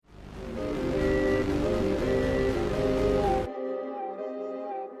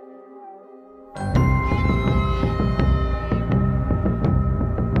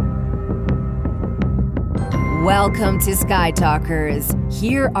Welcome to Sky Talkers.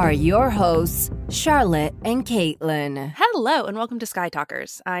 Here are your hosts, Charlotte and Caitlin. Hello, and welcome to Sky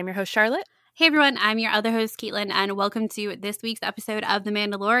Talkers. I'm your host, Charlotte. Hey everyone, I'm your other host, Caitlin, and welcome to this week's episode of The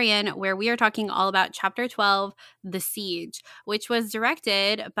Mandalorian, where we are talking all about Chapter 12, The Siege, which was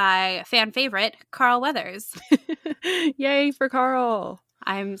directed by fan favorite, Carl Weathers. Yay for Carl.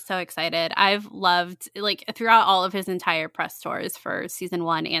 I'm so excited. I've loved, throughout all of his entire press tours for Season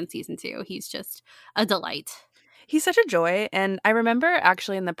 1 and Season 2, he's just a delight. He's such a joy, and I remember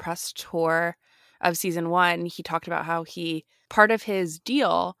actually in the press tour of Season 1, he talked about how part of his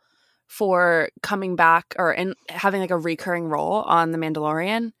deal for coming back and having like a recurring role on The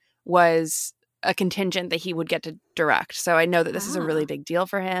Mandalorian was a contingent that he would get to direct. So I know that this is a really big deal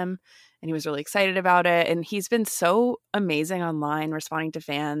for him, and he was really excited about it. And he's been so amazing online, responding to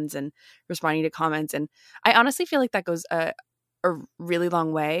fans and responding to comments. And I honestly feel like that goes a really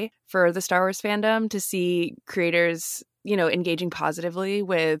long way for the Star Wars fandom to see creators, engaging positively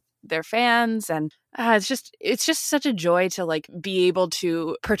with their fans. And it's just such a joy to like be able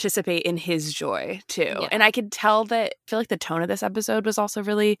to participate in his joy too. Yeah. And I could tell that I feel like the tone of this episode was also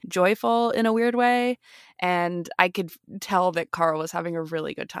really joyful in a weird way. And I could tell that Carl was having a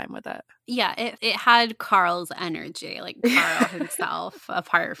really good time with it. Yeah, it had Carl's energy, like Carl himself,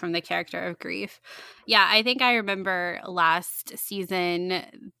 apart from the character of Greef. Yeah, I think I remember last season,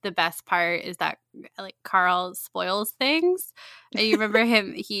 the best part is that like Carl spoils things. And you remember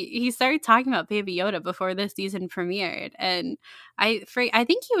him, he started talking about Baby Yoda before this season premiered. And I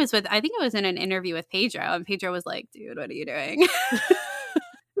think it was in an interview with Pedro, and Pedro was like, dude, what are you doing?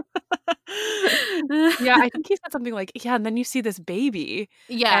 Yeah, I think he said something like, yeah, and then you see this baby.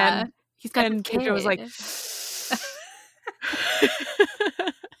 Yeah. And he's got a kid. Was like, so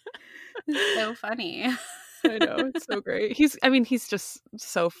funny. I know, it's so great. He's just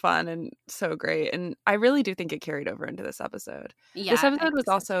so fun and so great, and I really do think it carried over into this episode. Yeah, this episode was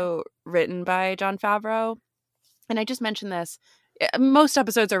also written by Jon Favreau, and I just mentioned this. Most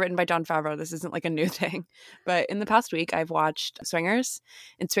episodes are written by Jon Favreau. This isn't like a new thing, but in the past week, I've watched Swingers,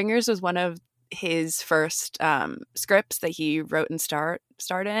 and Swingers was one of his first scripts that he wrote and starred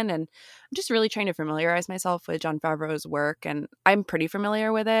in, and I'm just really trying to familiarize myself with Jon Favreau's work, and I'm pretty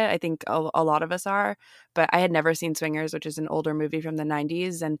familiar with it. I think a lot of us are, but I had never seen Swingers, which is an older movie from the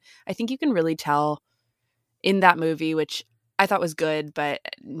 90s, and I think you can really tell in that movie, which I thought was good, but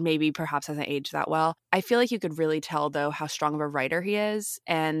maybe perhaps hasn't aged that well. I feel like you could really tell, though, how strong of a writer he is.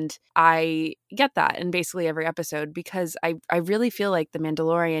 And I get that in basically every episode, because I really feel like The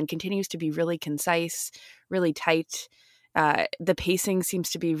Mandalorian continues to be really concise, really tight. The pacing seems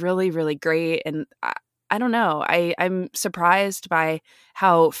to be really, really great. And I don't know. I'm surprised by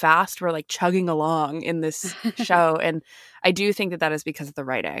how fast we're like chugging along in this show. And I do think that is because of the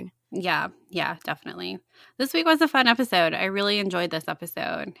writing. Yeah, definitely. This week was a fun episode. I really enjoyed this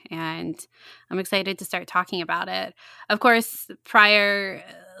episode, and I'm excited to start talking about it. Of course,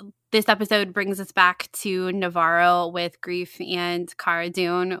 this episode brings us back to Navarro with Greef and Cara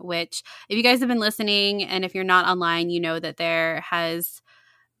Dune, which if you guys have been listening and if you're not online, you know that there has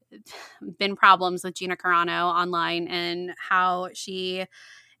been problems with Gina Carano online and how she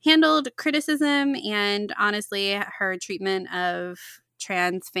handled criticism and honestly her treatment of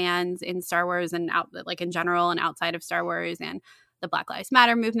trans fans in Star Wars and in general and outside of Star Wars, and the Black Lives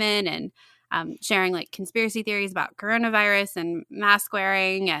Matter movement, and sharing like conspiracy theories about coronavirus and mask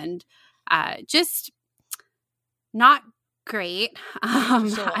wearing, and just not great.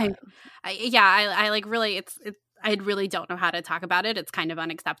 I really don't know how to talk about it. It's kind of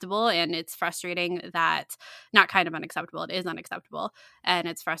unacceptable, and it's frustrating that not kind of unacceptable. It is unacceptable, and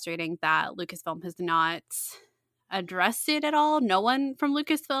it's frustrating that Lucasfilm has not addressed it at all. No one from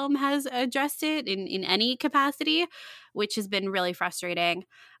Lucasfilm has addressed it in any capacity, which has been really frustrating.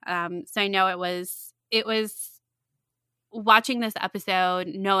 So I know it was watching this episode,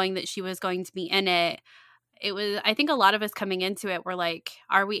 knowing that she was going to be in it. It was, I think a lot of us coming into it were like,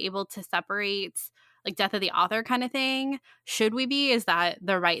 are we able to separate like death of the author kind of thing? Should we be? Is that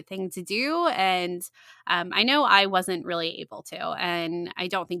the right thing to do? And I know I wasn't really able to, and I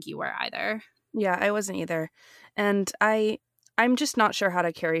don't think you were either. Yeah, I wasn't either. And I'm just not sure how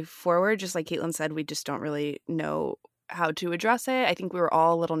to carry forward. Just like Caitlin said, we just don't really know how to address it. I think we were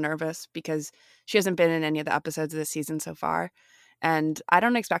all a little nervous because she hasn't been in any of the episodes of this season so far. And I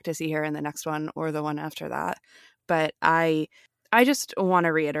don't expect to see her in the next one or the one after that. But I just want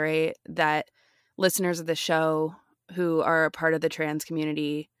to reiterate that listeners of the show who are a part of the trans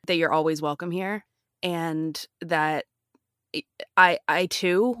community, that you're always welcome here. And that I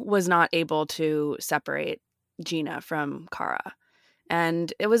too was not able to separate Gina from Cara.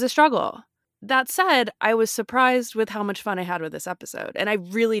 And it was a struggle. that said, I was surprised with how much fun I had with this episode. And I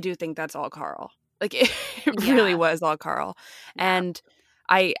really do think that's all Carl. Like, it really was all Carl. Yeah. And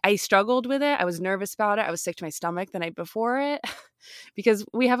I struggled with it. I was nervous about it. I was sick to my stomach the night before it because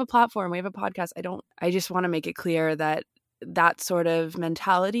we have a platform. We have a podcast. I just want to make it clear that that sort of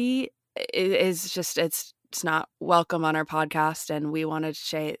mentality is just, it's not welcome on our podcast. And we want to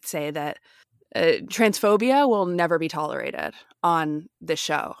say that transphobia will never be tolerated on this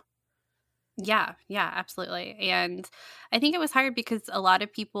show. Yeah, absolutely. And I think it was hard because a lot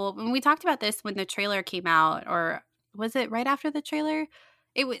of people, when we talked about this when the trailer came out, or was it right after the trailer?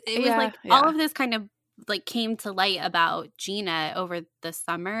 It was like all of this kind of like came to light about Gina over the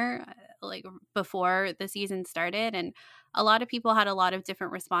summer, like before the season started. And a lot of people had a lot of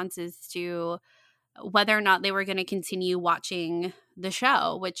different responses to whether or not they were going to continue watching the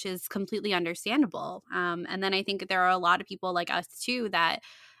show, which is completely understandable. And then I think there are a lot of people like us too that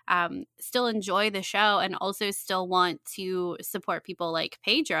still enjoy the show and also still want to support people like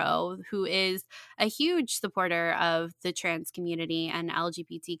Pedro, who is a huge supporter of the trans community and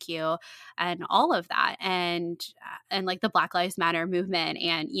LGBTQ and all of that, and like the Black Lives Matter movement,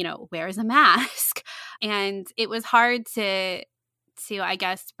 and wears a mask. And it was hard to I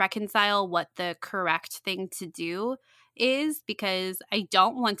guess reconcile what the correct thing to do is, because I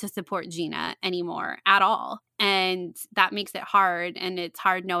don't want to support Gina anymore at all. And that makes it hard. And it's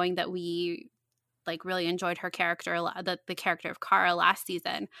hard knowing that we like really enjoyed her character, the character of Kara last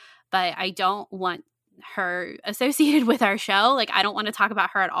season, but I don't want her associated with our show. Like, I don't want to talk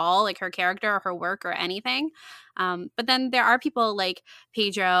about her at all, like her character or her work or anything. But then there are people like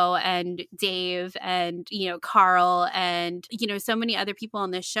Pedro and Dave and, Carl and, so many other people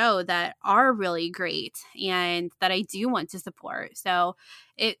on this show that are really great and that I do want to support. So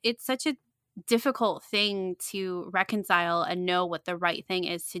it's such a difficult thing to reconcile and know what the right thing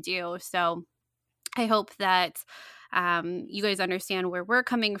is to do. So I hope that you guys understand where we're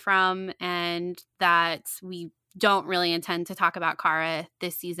coming from and that we don't really intend to talk about Kara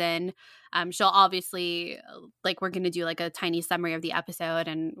this season. She'll obviously, like, we're going to do like a tiny summary of the episode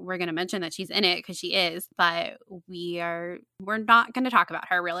and we're going to mention that she's in it because she is, but we're not going to talk about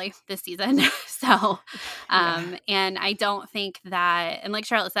her really this season. So, and I don't think that, and like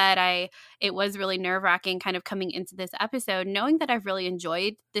Charlotte said, it was really nerve-wracking kind of coming into this episode, knowing that I've really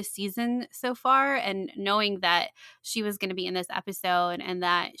enjoyed this season so far and knowing that she was going to be in this episode and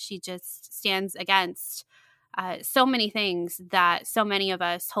that she just stands against so many things that so many of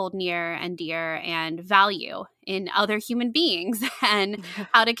us hold near and dear and value in other human beings and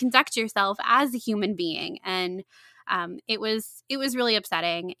how to conduct yourself as a human being. And it was really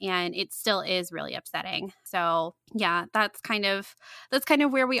upsetting, and it still is really upsetting. So yeah, that's kind of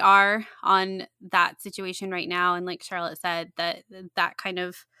where we are on that situation right now. And like Charlotte said, that kind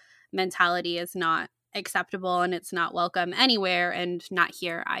of mentality is not acceptable and it's not welcome anywhere, and not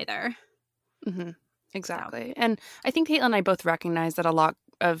here either. Mm-hmm. Exactly. And I think Caitlin and I both recognize that a lot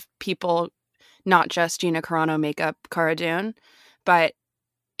of people, not just Gina Carano, make up Cara Dune, but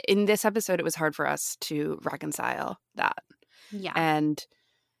in this episode, it was hard for us to reconcile that. Yeah. And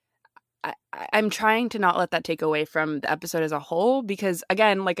I'm trying to not let that take away from the episode as a whole, because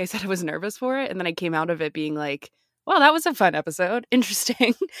again, like I said, I was nervous for it. And then I came out of it being like, well, that was a fun episode.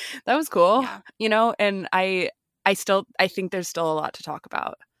 Interesting. That was cool. Yeah. And I think there's still a lot to talk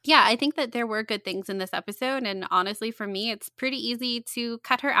about. Yeah, I think that there were good things in this episode. And honestly, for me, it's pretty easy to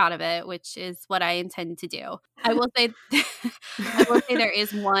cut her out of it, which is what I intend to do. I will say there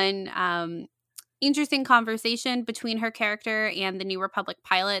is one interesting conversation between her character and the New Republic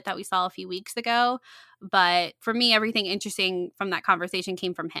pilot that we saw a few weeks ago. But for me, everything interesting from that conversation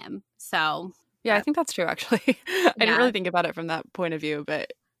came from him. So yeah, I think that's true, actually. I didn't really think about it from that point of view.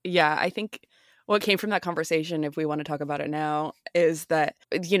 But yeah, I think what came from that conversation, if we want to talk about it now, is that,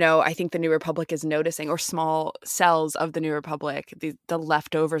 I think the New Republic is noticing, or small cells of the New Republic, the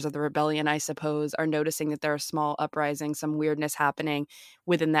leftovers of the rebellion, I suppose, are noticing that there are small uprisings, some weirdness happening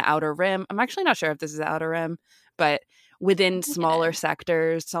within the Outer Rim. I'm actually not sure if this is the Outer Rim, but within smaller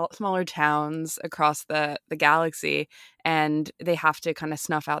sectors, smaller towns across the galaxy, and they have to kind of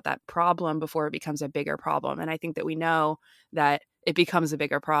snuff out that problem before it becomes a bigger problem. And I think that we know that it becomes a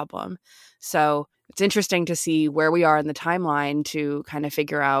bigger problem. So it's interesting to see where we are in the timeline to kind of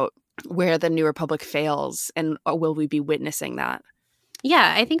figure out where the New Republic fails, and will we be witnessing that?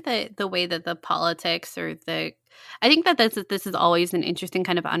 Yeah, I think that the way that the politics or the I think that this is always an interesting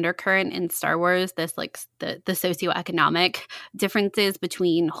kind of undercurrent in Star Wars, this like the socioeconomic differences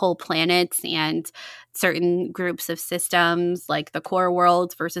between whole planets and certain groups of systems, like the core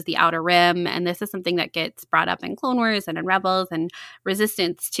worlds versus the Outer Rim. And this is something that gets brought up in Clone Wars and in Rebels and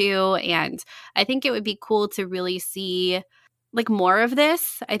Resistance too. And I think it would be cool to really see like more of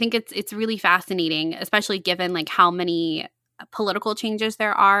this. I think it's really fascinating, especially given like how many political changes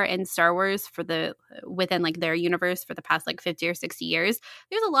there are in Star Wars within like their universe for the past like 50 or 60 years.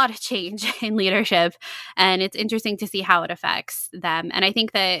 There's a lot of change in leadership, and it's interesting to see how it affects them. And I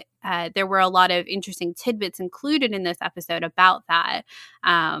think that there were a lot of interesting tidbits included in this episode about that.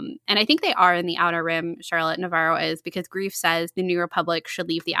 And I think they are in the Outer Rim, Charlotte Navarro is, because Greef says the New Republic should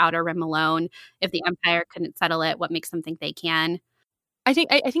leave the Outer Rim alone. If the Empire couldn't settle it, what makes them think they can? I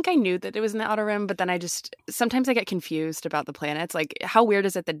think I knew that it was in the Outer Rim, but then sometimes I get confused about the planets. Like, how weird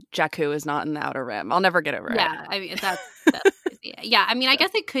is it that Jakku is not in the Outer Rim? I'll never get over it. Yeah, I mean that's yeah. I mean, I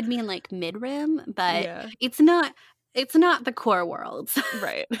guess it could mean like mid rim, but it's not. It's not the core worlds,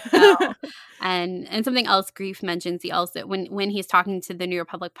 right? So, and something else Greef mentions. He also when he's talking to the New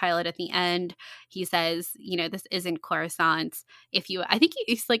Republic pilot at the end, he says, you know, this isn't Coruscant. I think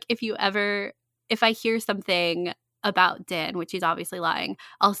he's like, if I hear something about Din, which he's obviously lying,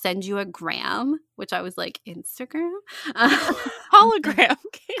 I'll send you a gram, which I was like, Instagram? Hologram.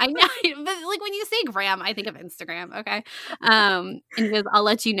 I know, but like when you say gram, I think of Instagram, okay? And he goes, I'll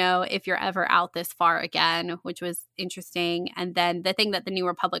let you know if you're ever out this far again, which was interesting. And then the thing that the New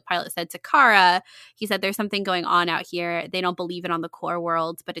Republic pilot said to Kara, he said, there's something going on out here. They don't believe it on the core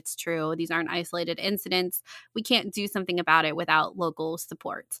world, but it's true. These aren't isolated incidents. We can't do something about it without local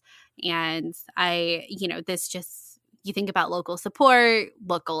support. And this just, you think about local support,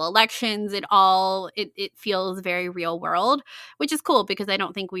 local elections, it feels very real world, which is cool because I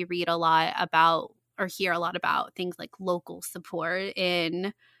don't think we read a lot about or hear a lot about things like local support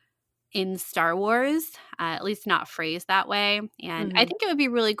in Star Wars, at least not phrased that way. And I think it would be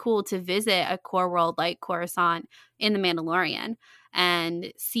really cool to visit a core world like Coruscant in The Mandalorian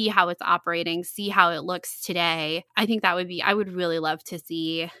and see how it's operating, see how it looks today. I think I would really love to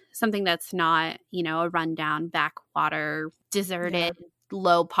see something that's not, a rundown, backwater, deserted,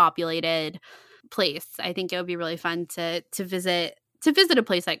 low populated place. I think it would be really fun to visit a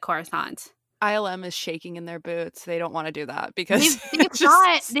place like Coruscant. ILM is shaking in their boots. They don't want to do that because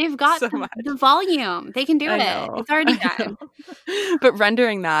they've got so the volume. They can do it. It's already done. But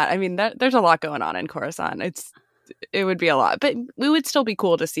rendering that, I mean, there's a lot going on in Coruscant. It would be a lot, but we would still be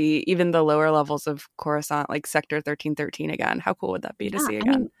cool to see even the lower levels of Coruscant, like Sector 1313 again. How cool would that be to see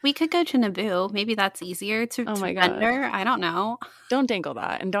again? I mean, we could go to Naboo. Maybe that's easier to render. I don't know. Don't dangle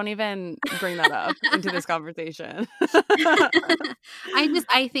that, and don't even bring that up into this conversation.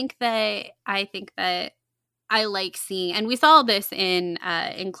 I think that I like seeing, and we saw this in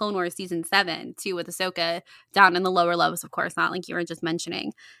Clone Wars Season 7 too, with Ahsoka down in the lower levels of Coruscant, like you were just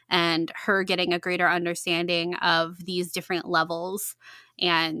mentioning, and her getting a greater understanding of these different levels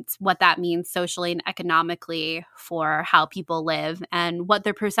and what that means socially and economically for how people live and what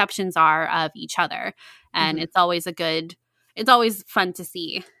their perceptions are of each other. And it's always fun to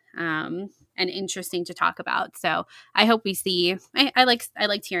see. And interesting to talk about. So I hope we see. I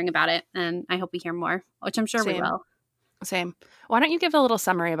liked hearing about it, and I hope we hear more, which I'm sure we will. Same. Why don't you give a little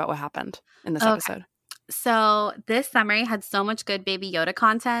summary about what happened in this episode? So this summary had so much good Baby Yoda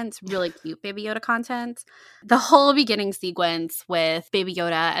content, really cute Baby Yoda content. The whole beginning sequence with Baby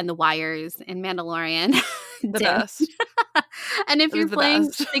Yoda and the wires in Mandalorian. The best. And if you're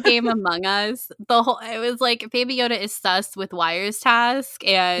playing the game Among Us, it was like Baby Yoda is sus with wires task,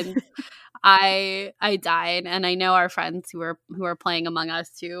 and I died. And I know our friends who are playing Among Us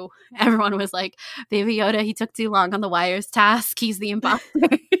too. Everyone was like, Baby Yoda, he took too long on the wires task. He's the imposter.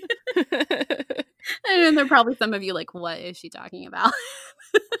 And then there are probably some of you like, what is she talking about?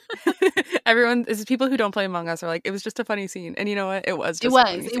 People who don't play Among Us are like, it was just a funny scene. And you know what? It was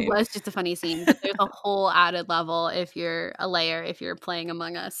just a funny scene. But there's a whole added level if you're playing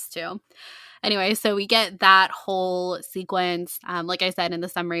Among Us too. Anyway, so we get that whole sequence. Like I said in the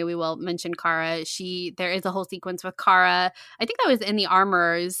summary, we will mention Kara. There is a whole sequence with Kara. I think that was in the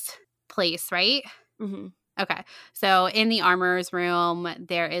armorer's place, right? Mm-hmm. Okay. So in the armorer's room,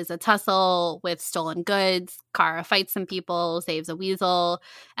 there is a tussle with stolen goods. Kara fights some people, saves a weasel,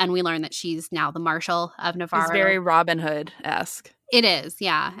 and we learn that she's now the Marshal of Navarro. It's very Robin Hood-esque. It is,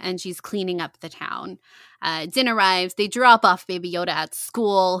 yeah. And she's cleaning up the town. Din arrives. They drop off Baby Yoda at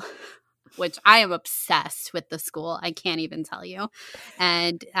school, which I am obsessed with the school. I can't even tell you.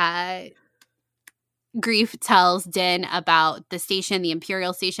 And Grief tells Din about the station, the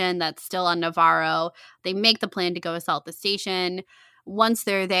Imperial station that's still on Navarro. They make the plan to go assault the station. Once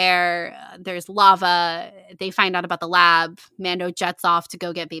they're there, there's lava. They find out about the lab. Mando jets off to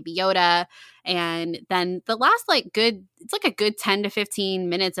go get Baby Yoda. And then the last it's like a good 10 to 15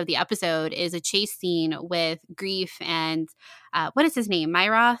 minutes of the episode is a chase scene with Grief and what is his name?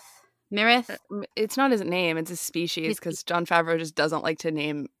 Myroth? Mirith? It's not his name. It's his species because Jon Favreau just doesn't like to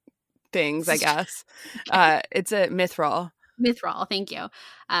name things, I guess. It's a Mythrol. Mythrol, thank you.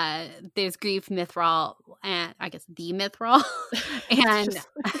 There's Grief, Mythrol, and I guess the Mythrol,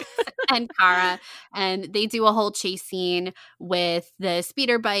 and Cara, and they do a whole chase scene with the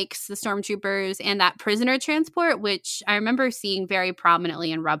speeder bikes, the stormtroopers, and that prisoner transport, which I remember seeing very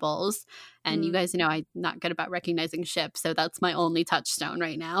prominently in Rebels. And you guys know I'm not good about recognizing ships, so that's my only touchstone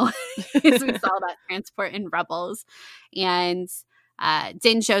right now. Is we saw that transport in Rebels, and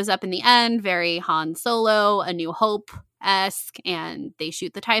Din shows up in the end, very Han Solo, A New Hope-esque, and they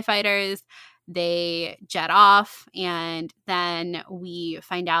shoot the TIE fighters. They jet off, and then we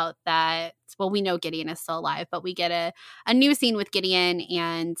find out that, well, we know Gideon is still alive, but we get a new scene with Gideon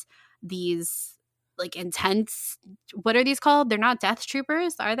and these like intense, what are these called? They're not death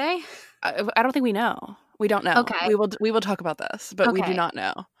troopers, are they? I don't think we know. We don't know. Okay. We will talk about this, but we do not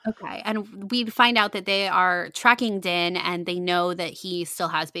know. Okay. And we find out that they are tracking Din and they know that he still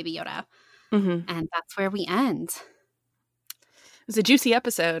has Baby Yoda. Mm-hmm. And that's where we end. It's a juicy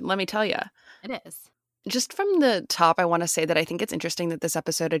episode, let me tell you. It is. Just from the top, I want to say that I think it's interesting that this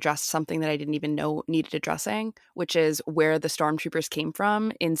episode addressed something that I didn't even know needed addressing, which is where the stormtroopers came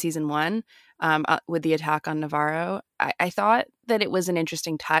from in season 1 with the attack on Navarro. I thought that it was an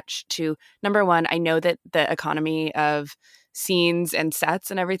interesting touch to, number one, I know that the economy of scenes and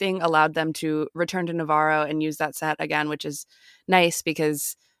sets and everything allowed them to return to Navarro and use that set again, which is nice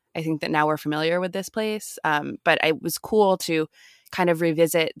because I think that now we're familiar with this place. But it was cool to kind of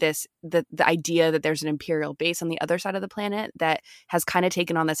revisit the idea that there's an Imperial base on the other side of the planet that has kind of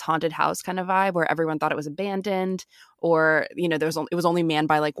taken on this haunted house kind of vibe where everyone thought it was abandoned, or, you know, it was only manned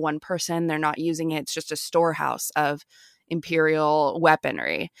by like one person. They're not using it. It's just a storehouse of Imperial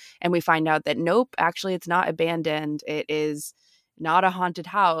weaponry. And we find out that nope, actually it's not abandoned. It is not a haunted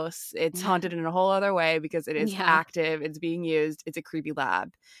house. It's haunted in a whole other way because it is active. It's being used. It's a creepy lab.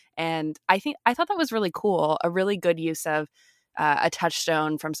 And I thought that was really cool. A really good use of a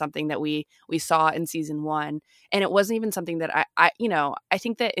touchstone from something that we saw in season 1. And it wasn't even something that I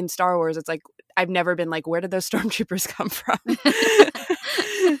think that in Star Wars, it's like, I've never been like, where did those stormtroopers come from?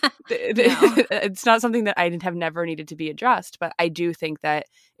 It's not something that I have never needed to be addressed, but I do think that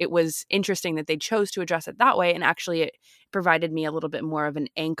it was interesting that they chose to address it that way. And actually it provided me a little bit more of an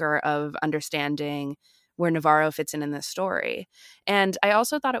anchor of understanding where Navarro fits in this story. And I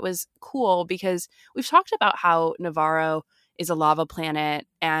also thought it was cool because we've talked about how Navarro is a lava planet,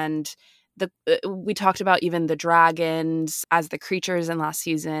 and we talked about even the dragons as the creatures in last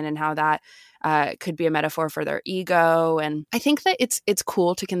season and how that could be a metaphor for their ego. And I think that it's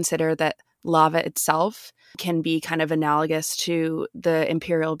cool to consider that lava itself can be kind of analogous to the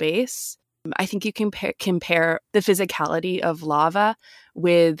Imperial base. I think you can compare the physicality of lava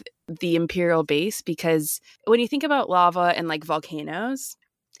with the Imperial base, because when you think about lava and like volcanoes,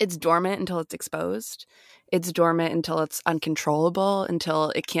 it's dormant until it's exposed. It's dormant until it's uncontrollable,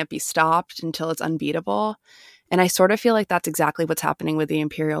 until it can't be stopped, until it's unbeatable. And I sort of feel like that's exactly what's happening with the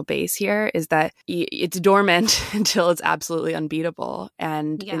Imperial base here, is that it's dormant until it's absolutely unbeatable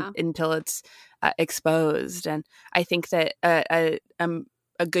and until it's exposed. And I think that a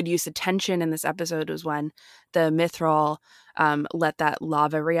good use of tension in this episode was when the Mythrol let that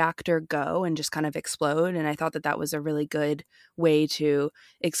lava reactor go and just kind of explode. And I thought that was a really good way to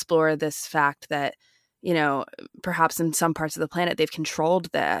explore this fact that, you know, perhaps in some parts of the planet they've controlled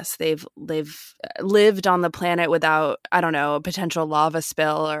this. They've lived on the planet without, I don't know, a potential lava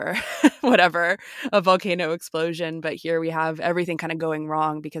spill or whatever, a volcano explosion. But here we have everything kind of going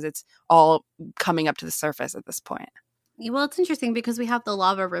wrong because it's all coming up to the surface at this point. Well, it's interesting because we have the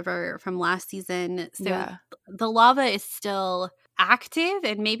lava river from last season. So the lava is still active,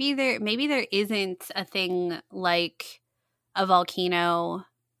 and maybe there isn't a thing like a volcano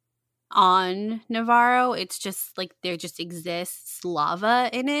on Navarro. It's just like there just exists lava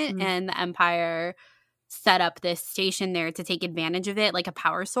in it, and the Empire set up this station there to take advantage of it, like a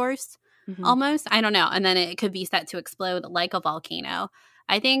power source almost. I don't know. And then it could be set to explode like a volcano.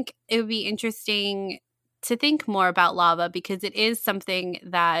 I think it would be interesting to think more about lava because it is something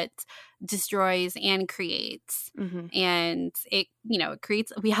that destroys and creates. And it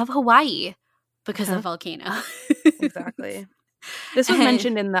creates, we have Hawaii because of volcano. Exactly. This was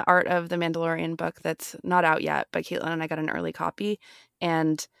mentioned in the Art of the Mandalorian book that's not out yet, but Caitlin and I got an early copy,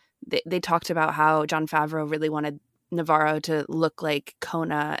 and they talked about how Jon Favreau really wanted Navarro to look like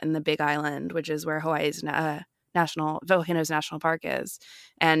Kona and the Big Island, which is where Hawaii's Volcanoes National Park is.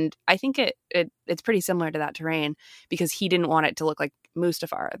 And I think it's pretty similar to that terrain because he didn't want it to look like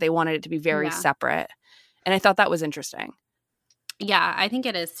Mustafar. They wanted it to be very separate. And I thought that was interesting. Yeah, I think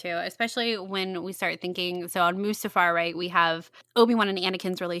it is too, especially when we start thinking. So on Mustafar, right, we have Obi-Wan and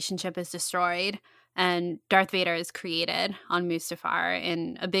Anakin's relationship is destroyed and Darth Vader is created on Mustafar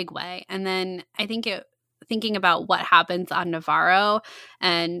in a big way. And then I think thinking about what happens on Navarro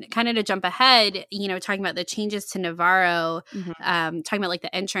and kind of to jump ahead, talking about the changes to Navarro, talking about like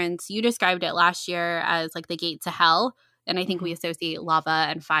the entrance, you described it last year as like the gate to hell. And I think we associate lava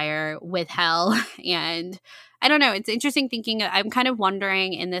and fire with hell. And I don't know. It's interesting thinking. I'm kind of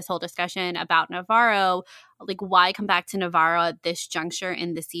wondering in this whole discussion about Navarro, like why come back to Navarro at this juncture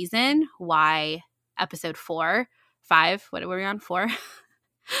in the season? Why episode 4, 5? What were we on? 4?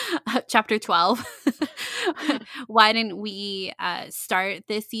 Chapter 12. Why didn't we start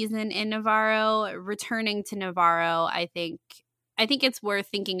this season in Navarro? Returning to Navarro, I think it's worth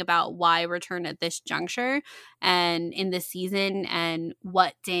thinking about why return at this juncture and in this season and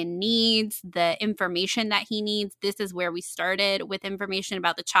what Din needs, the information that he needs. This is where we started with information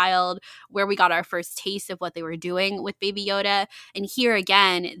about the child, where we got our first taste of what they were doing with Baby Yoda. And here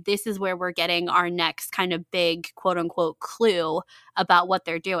again, this is where we're getting our next kind of big quote unquote clue about what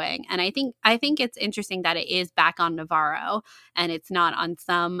they're doing. And I think it's interesting that it is back on Navarro and it's not on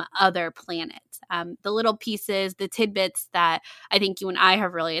some other planet. The little pieces, the tidbits that I think you and I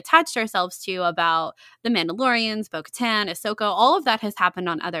have really attached ourselves to about the Mandalorians, Bo-Katan, Ahsoka, all of that has happened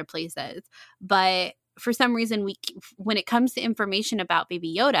on other places. But for some reason, when it comes to information about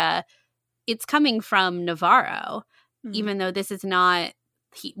Baby Yoda, it's coming from Navarro, even though this is not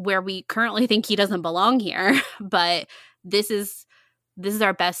where we currently think he doesn't belong here. But this is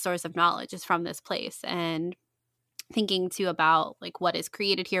our best source of knowledge is from this place. And thinking too about like what is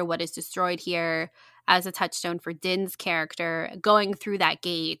created here, what is destroyed here as a touchstone for Din's character going through that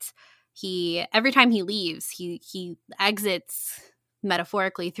gate. Every time he leaves, he exits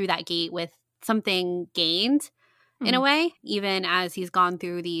metaphorically through that gate with something gained in a way, even as he's gone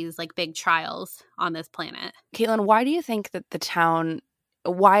through these like big trials on this planet. Caitlin, why do you think that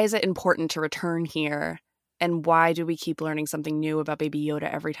why is it important to return here? And why do we keep learning something new about Baby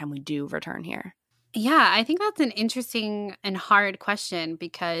Yoda every time we do return here? Yeah, I think that's an interesting and hard question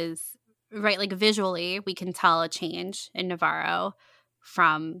because, right, like visually, we can tell a change in Navarro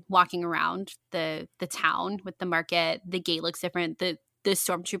from walking around the town with the market. The gate looks different. The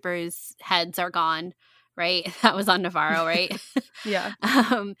stormtroopers' heads are gone, right? That was on Navarro, right? Yeah.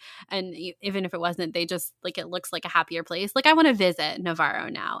 And even if it wasn't, they just, like, it looks like a happier place. Like, I want to visit Navarro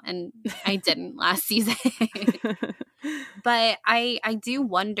now, and I didn't last season. But I do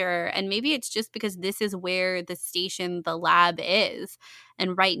wonder, and maybe it's just because this is where the lab is.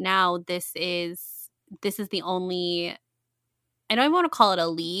 And right now, this is the only, I don't want to call it a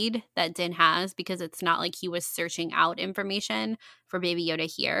lead that Din has because it's not like he was searching out information for Baby Yoda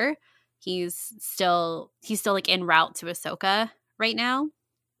here. He's still like en route to Ahsoka right now.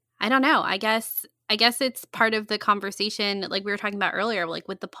 I don't know. I guess it's part of the conversation like we were talking about earlier, like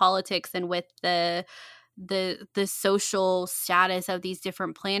with the politics and with the social status of these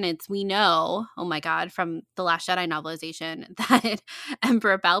different planets. We know, oh my God, from the Last Jedi novelization that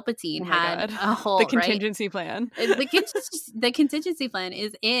Emperor Palpatine had a whole the contingency plan. The contingency plan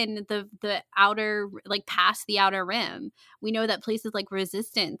is in the outer, like past the outer rim. We know that places like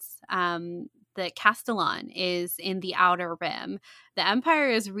Resistance, the Castellan is in the outer rim. The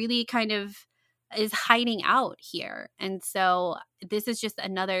Empire is really kind of is hiding out here. And so this is just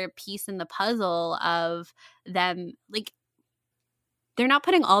another piece in the puzzle of them, like, they're not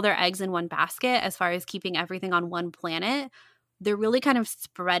putting all their eggs in one basket as far as keeping everything on one planet. They're really kind of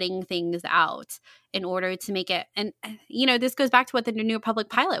spreading things out in order to make it. And, this goes back to what the New Republic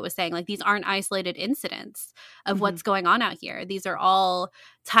pilot was saying. Like, these aren't isolated incidents of what's going on out here. These are all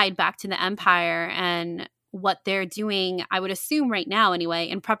tied back to the Empire and what they're doing, I would assume right now anyway,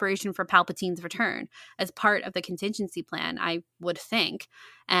 in preparation for Palpatine's return as part of the contingency plan, I would think.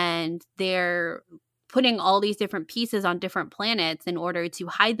 And they're putting all these different pieces on different planets in order to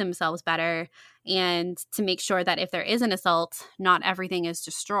hide themselves better and to make sure that if there is an assault, not everything is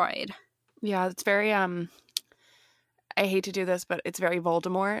destroyed. Yeah, it's very I hate to do this, but it's very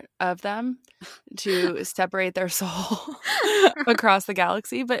Voldemort of them to separate their soul across the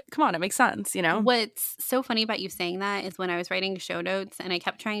galaxy. But come on, it makes sense, you know? What's so funny about you saying that is when I was writing show notes and I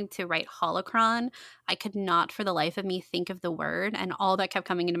kept trying to write holocron, I could not for the life of me think of the word. And all that kept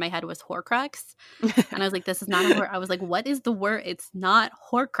coming into my head was Horcrux. And I was like, this is not a word. I was like, what is the word? It's not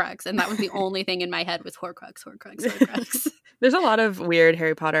Horcrux. And that was the only thing in my head was Horcrux, Horcrux, Horcrux. There's a lot of weird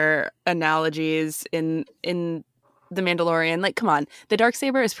Harry Potter analogies in The Mandalorian. Like, come on, the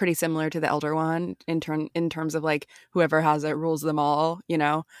Darksaber is pretty similar to the Elder Wand in terms of like whoever has it rules them all, you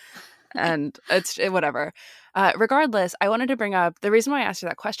know. And it's whatever. Regardless, I wanted to bring up the reason why I asked you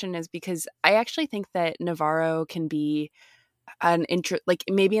that question is because I actually think that Navarro can be like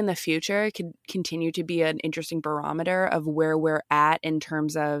maybe in the future could continue to be an interesting barometer of where we're at in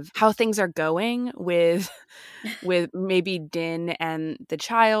terms of how things are going with maybe Din and the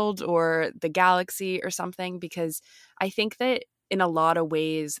child or the galaxy or something, because I think that in a lot of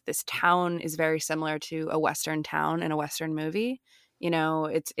ways this town is very similar to a Western town in a Western movie. You know,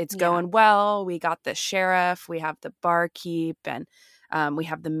 it's going well. We got the sheriff, we have the barkeep, and we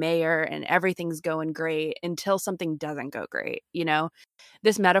have the mayor, and everything's going great until something doesn't go great. You know,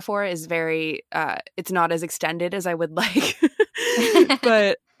 this metaphor is very, it's not as extended as I would like,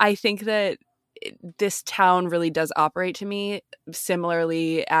 but I think that this town really does operate to me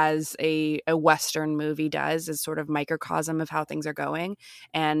similarly as a Western movie does, as sort of microcosm of how things are going.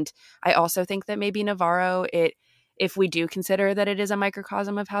 And I also think that maybe Navarro, if we do consider that it is a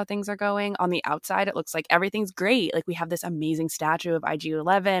microcosm of how things are going, on the outside, it looks like everything's great. Like we have this amazing statue of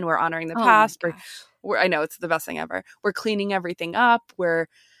IG-11. We're honoring the past. I know it's the best thing ever. We're cleaning everything up. We're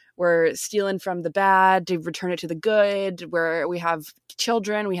stealing from the bad to return it to the good. Where we have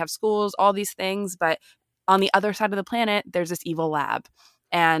children, we have schools, all these things. But on the other side of the planet, there's this evil lab.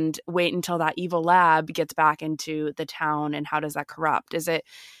 And wait until that evil lab gets back into the town. And how does that corrupt? Is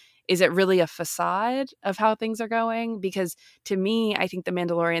it really a facade of how things are going? Because to me, I think the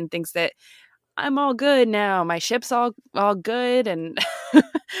Mandalorian thinks that I'm all good now. My ship's all good, and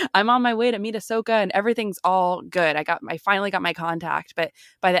I'm on my way to meet Ahsoka, and everything's all good. I finally got my contact. But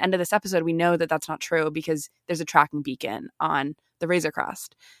by the end of this episode, we know that that's not true because there's a tracking beacon on the Razor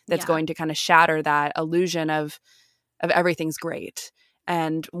Crest that's going to kind of shatter that illusion of everything's great.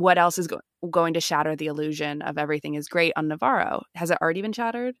 And what else is going to shatter the illusion of everything is great on Navarro? Has it already been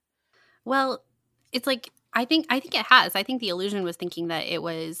shattered? Well, it's like I think it has. I think the illusion was thinking that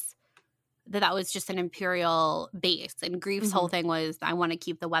that was just an Imperial base, and Greef's whole thing was, I want to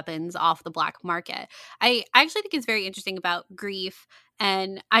keep the weapons off the black market. I actually think it's very interesting about Greef,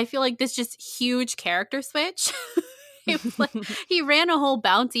 and I feel like this just huge character switch. It was like, he ran a whole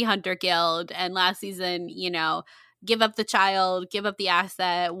bounty hunter guild, and last season, you know, give up the child, give up the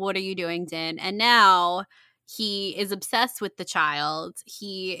asset. What are you doing, Din? And now he is obsessed with the child.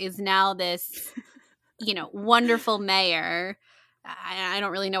 He is now this, you know, wonderful mayor. I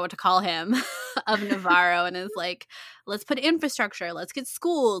don't really know what to call him of Navarro, and is like, let's put infrastructure, let's get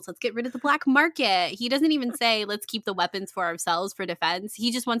schools, let's get rid of the black market. He doesn't even say let's keep the weapons for ourselves for defense.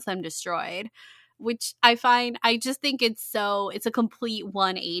 He just wants them destroyed, which I just think it's a complete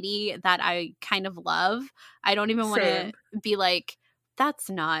 180 that I kind of love. I don't even want to be like, that's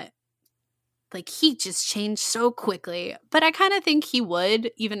not, like, he just changed so quickly. But I kind of think he would,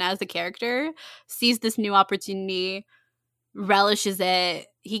 even as a character, sees this new opportunity, relishes it.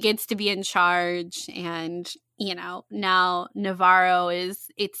 He gets to be in charge, and, you know, now Navarro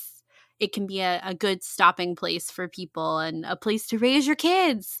it can be a good stopping place for people and a place to raise your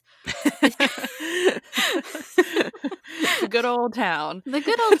kids. The good old town. The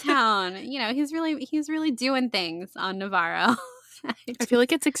good old town. You know, he's really doing things on Navarro. I feel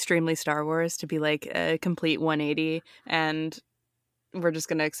like it's extremely Star Wars to be like a complete 180, and we're just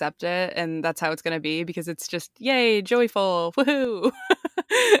going to accept it, and that's how it's going to be, because it's just, yay, joyful, woohoo.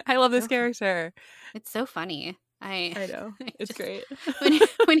 I love this character. It's so funny. I know. It's great.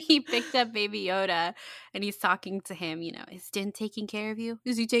 When he picked up Baby Yoda and he's talking to him, you know, is Din taking care of you?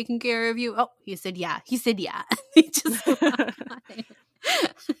 Is he taking care of you? Oh, he said yeah. He said yeah. He just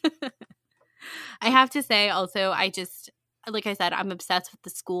I have to say also, like I said, I'm obsessed with the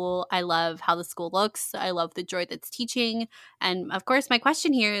school. I love how the school looks. I love the droid that's teaching. And of course, my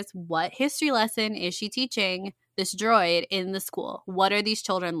question here is, what history lesson is she teaching this droid in the school? What are these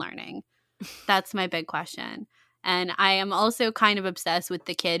children learning? That's my big question. And I am also kind of obsessed with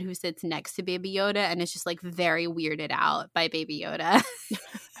the kid who sits next to Baby Yoda and is just like very weirded out by Baby Yoda.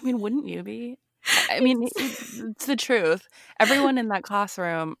 I mean, wouldn't you be? I mean, it's the truth. Everyone in that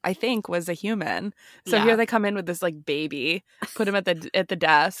classroom, I think, was a human. So Yeah. here they come in with this like baby, put him at the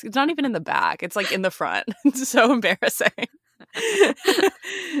desk. It's not even in the back. It's like in the front. It's so embarrassing.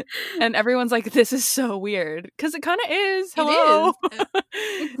 And everyone's like, this is so weird, because it kind of is. Hello. It is.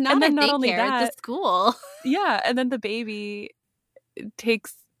 It's not And a then not only daycare, that, it's a school. yeah, and then the baby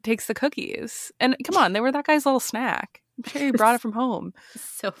takes the cookies. And come on, they were that guy's little snack. I'm sure he brought it from home.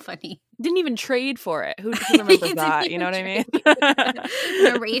 So funny. Didn't even trade for it. Who remembers He that? didn't You know what I mean?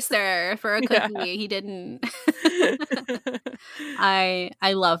 An eraser for a cookie. Yeah. He didn't.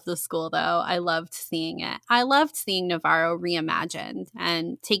 I love the school, though. I loved seeing it. I loved seeing Navarro reimagined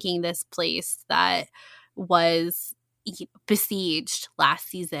and taking this place that was besieged last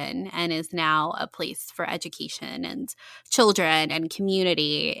season and is now a place for education and children and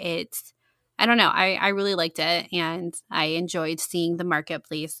community. It's, I don't know. I really liked it, and I enjoyed seeing the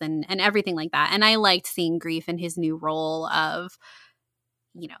marketplace and everything like that. And I liked seeing Greef in his new role of,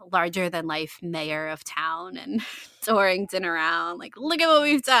 larger than life mayor of town and touring around. Like, look at what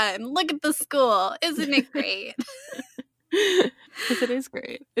we've done. Look at the school. Isn't it great? Yes, it is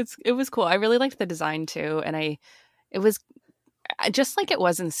great. It was cool. I really liked the design too, and it was just like it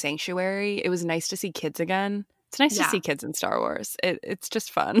was in Sanctuary. It was nice to see kids again. It's nice to see kids in Star Wars. It's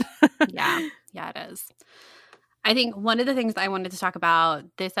just fun. Yeah, it is. I think one of the things I wanted to talk about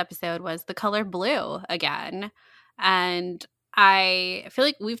this episode was the color blue again. And I feel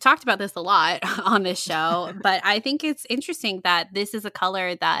like we've talked about this a lot on this show, but I think it's interesting that this is a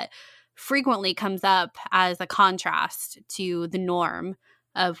color that frequently comes up as a contrast to the norm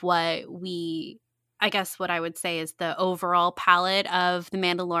of what I would say is the overall palette of The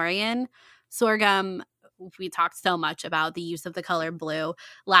Mandalorian. Sorghum, we talked so much about the use of the color blue.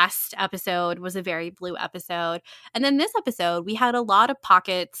 Last episode was a very blue episode. And then this episode, we had a lot of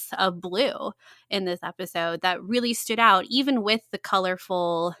pockets of blue in this episode that really stood out, even with the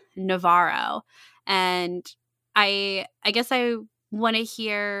colorful Navarro. And I guess I want to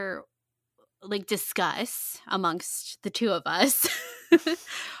hear, discuss amongst the two of us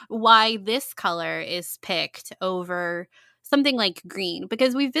why this color is picked over something like green,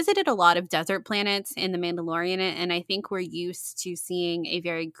 because we've visited a lot of desert planets in The Mandalorian, and I think we're used to seeing a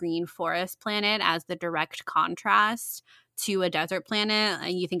very green forest planet as the direct contrast to a desert planet.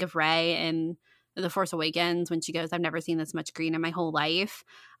 And you think of Rey in The Force Awakens when she goes, I've never seen this much green in my whole life.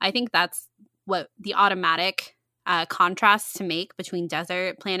 I think that's what the automatic contrast to make between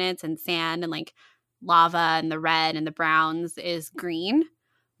desert planets and sand and lava and the red and the browns is green.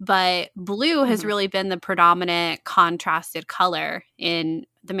 But blue has really been the predominant contrasted color in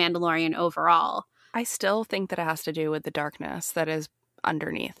The Mandalorian overall. I still think that it has to do with the darkness that is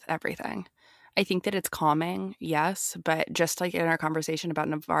underneath everything. I think that it's calming, yes, but just like in our conversation about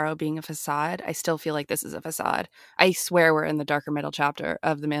Navarro being a facade, I still feel like this is a facade. I swear we're in the darker middle chapter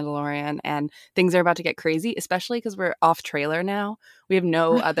of The Mandalorian, and things are about to get crazy, especially because we're off trailer now. We have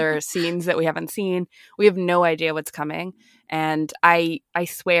no other scenes that we haven't seen. We have no idea what's coming. And I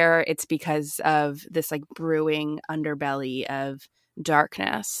swear it's because of this brewing underbelly of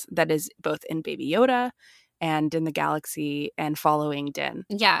darkness that is both in Baby Yoda and in the galaxy and following Din.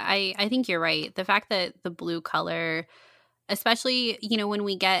 Yeah, I think you're right. The fact that the blue color, especially, when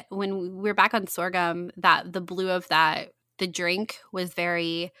we're back on Sorghum, that the blue of the drink was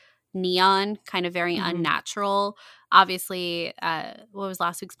very neon, kind of very unnatural. Obviously, what was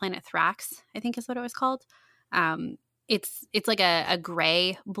last week's planet? Thrax, I think is what it was called. It's like a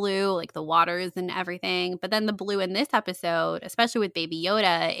gray blue, like the waters and everything. But then the blue in this episode, especially with Baby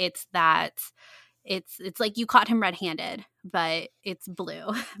Yoda, it's like you caught him red-handed, but it's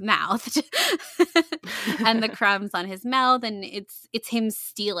blue mouthed and the crumbs on his mouth, and it's him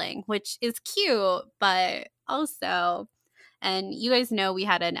stealing, which is cute, but also, and you guys know we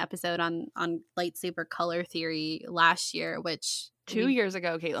had an episode on lightsaber color theory last year, which 2 years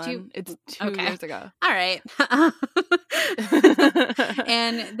ago, Caitlin. It's 2 years ago. All right.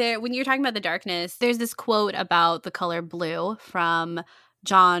 And when you're talking about the darkness, there's this quote about the color blue from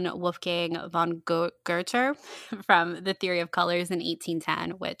John Wolfgang von Goethe from The Theory of Colors in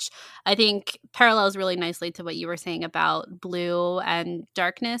 1810, which I think parallels really nicely to what you were saying about blue and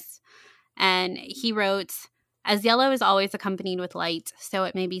darkness. And he wrote, as yellow is always accompanied with light, so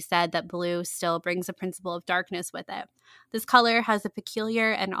it may be said that blue still brings a principle of darkness with it. This color has a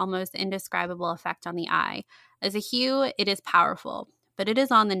peculiar and almost indescribable effect on the eye. As a hue, it is powerful, but it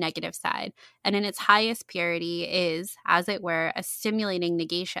is on the negative side, and in its highest purity is, as it were, a stimulating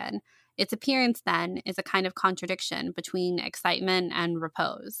negation. Its appearance, then, is a kind of contradiction between excitement and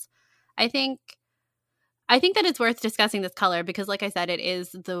repose. I think that it's worth discussing this color because, like I said, it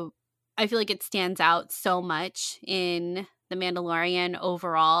is I feel like it stands out so much in The Mandalorian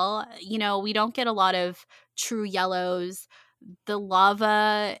overall. You know, we don't get a lot of true yellows. The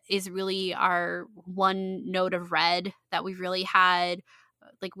lava is really our one note of red that we've really had.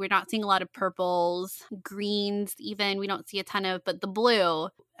 Like, we're not seeing a lot of purples, greens even. We don't see a ton of, but the blue,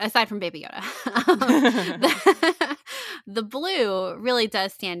 aside from Baby Yoda, the blue really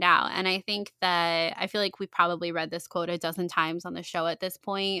does stand out. And I think that, I feel like we probably read this quote a dozen times on the show at this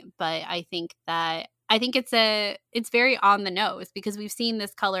point, but I think it's very on the nose, because we've seen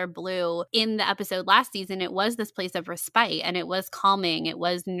this color blue in the episode last season. It was this place of respite, and it was calming, it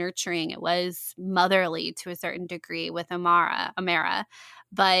was nurturing, it was motherly to a certain degree with Amara.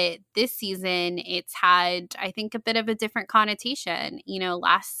 But this season, it's had, I think, a bit of a different connotation. You know,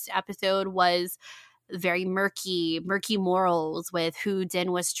 last episode was very murky morals with who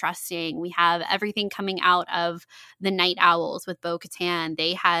Din was trusting. We have everything coming out of the Night Owls with Bo-Katan.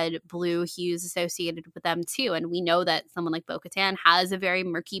 They had blue hues associated with them too. And we know that someone like Bo-Katan has a very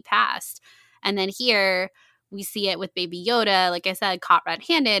murky past. And then here we see it with Baby Yoda, like I said, caught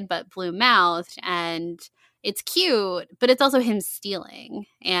red-handed, but blue-mouthed. And it's cute, but it's also him stealing.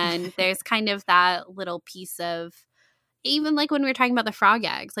 And there's kind of that little piece of, even like when we were talking about the frog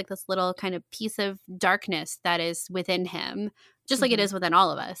eggs, like this little kind of piece of darkness that is within him, just like it is within all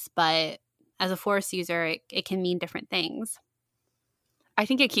of us. But as a Force user, it can mean different things. I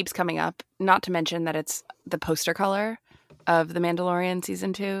think it keeps coming up, not to mention that it's the poster color of The Mandalorian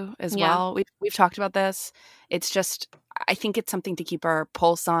season 2 as well. We've talked about this. It's just, I think it's something to keep our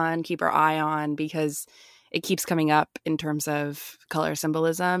pulse on, keep our eye on, because it keeps coming up in terms of color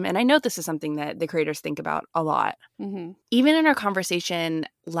symbolism. And I know this is something that the creators think about a lot. Mm-hmm. Even in our conversation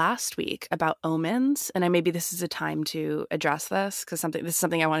last week about omens, and maybe this is a time to address this, because this is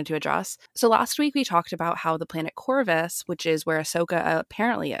something I wanted to address. So last week we talked about how the planet Corvus, which is where Ahsoka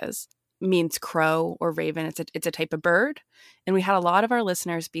apparently is, means crow or raven. It's a type of bird. And we had a lot of our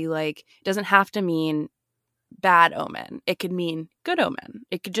listeners be like, it doesn't have to mean bad omen. It could mean good omen.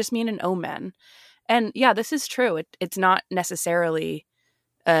 It could just mean an omen. And yeah, this is true. It's not necessarily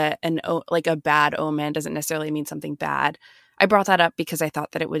like a bad omen. Doesn't necessarily mean something bad. I brought that up because I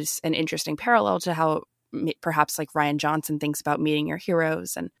thought that it was an interesting parallel to how perhaps like Rian Johnson thinks about meeting your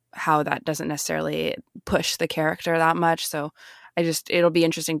heroes, and how that doesn't necessarily push the character that much. So it'll be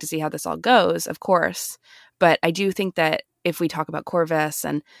interesting to see how this all goes, of course. But I do think that if we talk about Corvus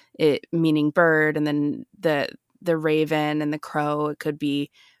and it meaning bird, and then the raven and the crow, it could be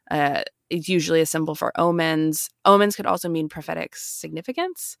it's usually a symbol for omens. Omens could also mean prophetic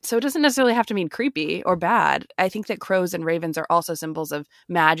significance. So it doesn't necessarily have to mean creepy or bad. I think that crows and ravens are also symbols of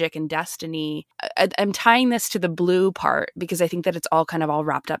magic and destiny. I'm tying this to the blue part because I think that it's all kind of all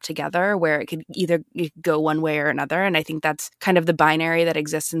wrapped up together, where it could either go one way or another. And I think that's kind of the binary that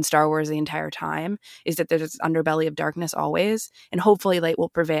exists in Star Wars the entire time, is that there's this underbelly of darkness always, and hopefully light will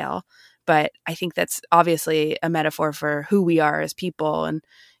prevail. But I think that's obviously a metaphor for who we are as people. And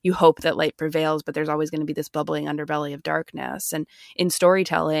you hope that light prevails, but there's always going to be this bubbling underbelly of darkness. And in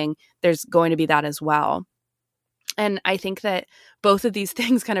storytelling, there's going to be that as well. And I think that both of these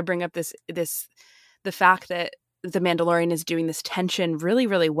things kind of bring up the fact that The Mandalorian is doing this tension really,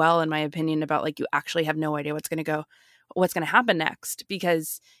 really well, in my opinion, about like you actually have no idea what's going to happen next,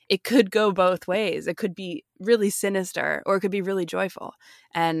 because it could go both ways. It could be really sinister, or it could be really joyful.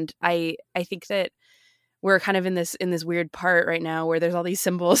 And I think that we're kind of in this weird part right now where there's all these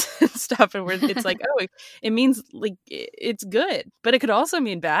symbols and stuff, and it's like, oh, it means like it's good, but it could also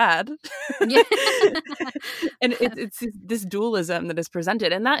mean bad. Yeah. And it's this dualism that is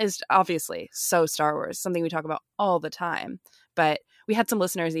presented, and that is obviously so Star Wars, something we talk about all the time. But we had some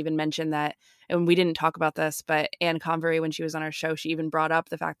listeners even mention that, and we didn't talk about this, but Anne Convery, when she was on our show, she even brought up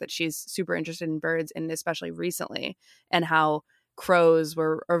the fact that she's super interested in birds, and especially recently, and how crows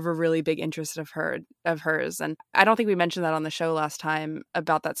were of a really big interest of hers. And I don't think we mentioned that on the show last time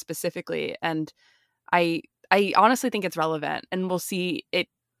about that specifically. And I honestly think it's relevant, and we'll see it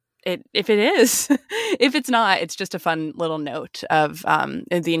if it is. If it's not, it's just a fun little note of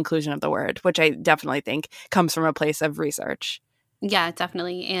the inclusion of the word, which I definitely think comes from a place of research. Yeah,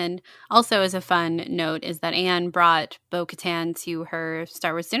 definitely. And also as a fun note is that Anne brought Bo-Katan to her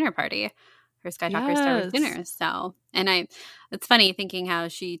Star Wars dinner party, her Skywalker Star Wars dinner. So, and it's funny thinking how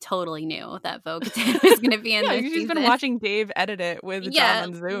she totally knew that Bo-Katan was going to be in this she's season. Been watching Dave edit it with John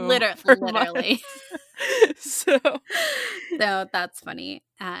on Zoom. Literally. So that's funny.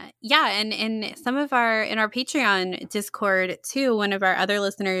 And in some of our Patreon Discord too, one of our other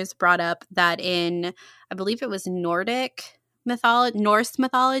listeners brought up that in, I believe it was Norse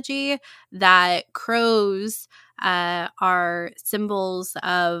mythology, that crows are symbols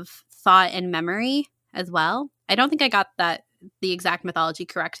of thought and memory as well. I don't think I got the exact mythology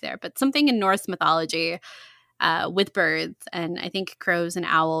correct there, but something in Norse mythology with birds, and I think crows and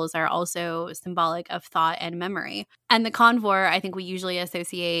owls are also symbolic of thought and memory. And the convor, I think we usually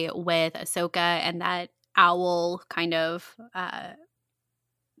associate with Ahsoka and that owl kind of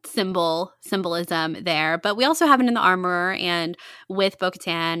symbolism there, but we also have it in the armor and with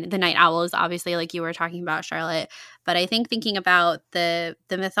Bo-Katan. The night owl is obviously, like you were talking about, Charlotte, but I think thinking about the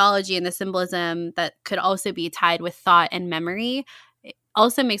mythology and the symbolism that could also be tied with thought and memory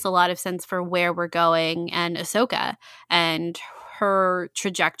also makes a lot of sense for where we're going and Ahsoka and her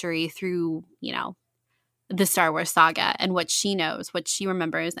trajectory through, the Star Wars saga and what she knows, what she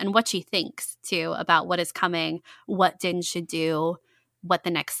remembers, and what she thinks too about what is coming, what Din should do, what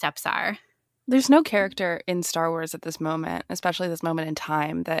the next steps are. There's no character in Star Wars at this moment, especially this moment in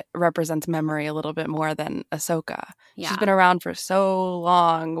time, that represents memory a little bit more than Ahsoka. Yeah. She's been around for so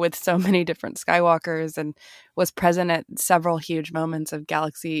long with so many different Skywalkers and was present at several huge moments of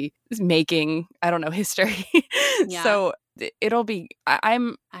galaxy making, history. Yeah. So it'll be,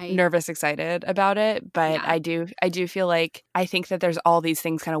 I'm nervous excited about it, but Yeah. I do feel like I think that there's all these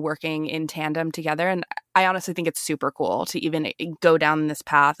things kind of working in tandem together, and I honestly think it's super cool to even go down this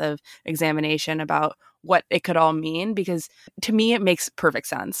path of examination about what it could all mean, because to me it makes perfect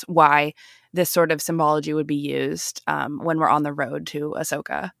sense why this sort of symbology would be used when we're on the road to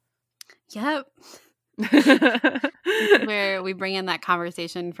Ahsoka. Yep. Where we bring in that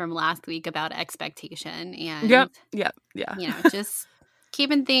conversation from last week about expectation and yeah. Just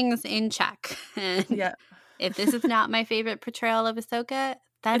keeping things in check. And if this is not my favorite portrayal of Ahsoka,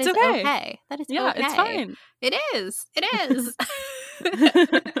 it's okay. That is okay. It's fine. It is.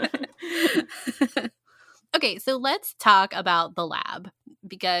 Okay, so let's talk about the lab,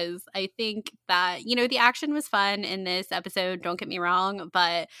 because I think that, the action was fun in this episode, don't get me wrong,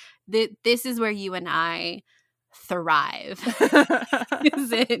 but this is where you and I thrive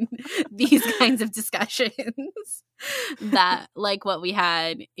is in these kinds of discussions that, like what we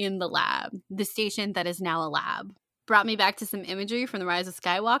had in the lab, the station that is now a lab. Brought me back to some imagery from The Rise of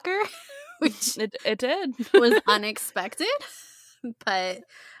Skywalker, which it did. was unexpected, but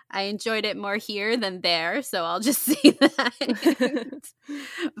I enjoyed it more here than there, so I'll just say that.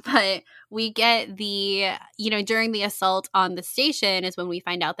 But we get during the assault on the station is when we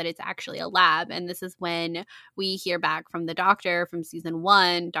find out that it's actually a lab, and this is when we hear back from the doctor from season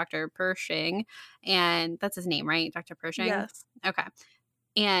 1, Dr. Pershing, and that's his name, right? Dr. Pershing? Yes. Okay.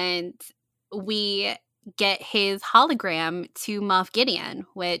 And we get his hologram to Moff Gideon,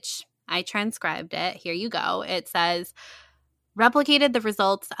 which I transcribed it. Here you go. It says, replicated the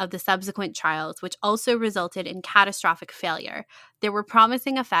results of the subsequent trials, which also resulted in catastrophic failure. There were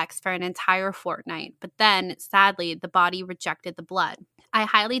promising effects for an entire fortnight, but then, sadly, the body rejected the blood. I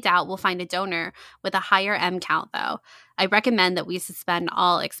highly doubt we'll find a donor with a higher M count, though. I recommend that we suspend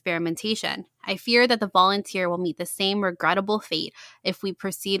all experimentation. I fear that the volunteer will meet the same regrettable fate if we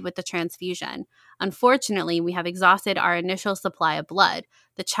proceed with the transfusion. Unfortunately, we have exhausted our initial supply of blood.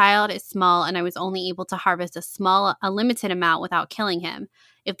 The child is small, and I was only able to harvest a limited amount without killing him.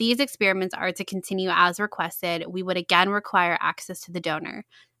 If these experiments are to continue as requested, we would again require access to the donor.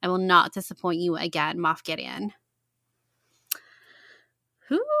 I will not disappoint you again, Moff Gideon.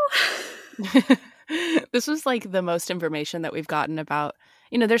 This was like the most information that we've gotten about,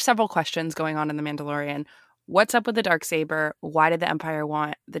 there's several questions going on in The Mandalorian. What's up with the Darksaber? Why did the Empire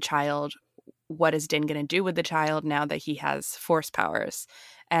want the child? What is Din going to do with the child now that he has force powers?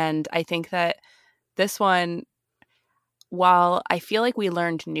 And I think that this one, while I feel like we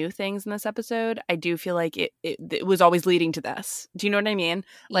learned new things in this episode, I do feel like it was always leading to this. Do you know what I mean?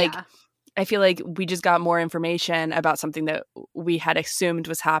 Like, yeah. I feel like we just got more information about something that we had assumed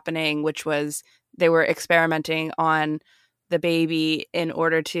was happening, which was they were experimenting on the baby in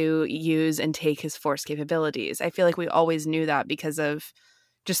order to use and take his force capabilities. I feel like we always knew that because of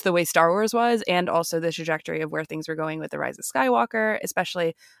just the way Star Wars was, and also the trajectory of where things were going with The Rise of Skywalker,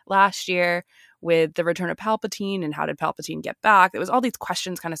 especially last year with the return of Palpatine and how did Palpatine get back. There was all these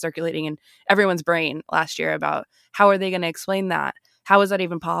questions kind of circulating in everyone's brain last year about how are they going to explain that? How is that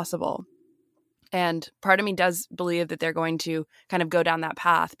even possible? And part of me does believe that they're going to kind of go down that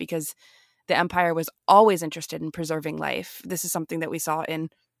path because the Empire was always interested in preserving life. This is something that we saw in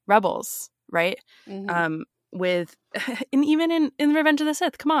Rebels, right? Mm-hmm. And even in Revenge of the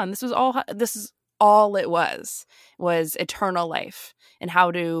Sith. Come on, this is all it was eternal life and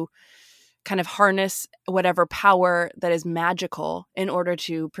how to kind of harness whatever power that is magical in order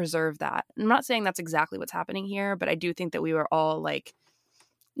to preserve that. I'm not saying that's exactly what's happening here, but I do think that we were all like,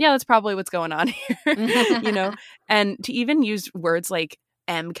 yeah, that's probably what's going on here, And to even use words like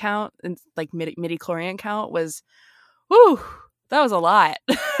M count and like midi-chlorian count was, whew, that was a lot.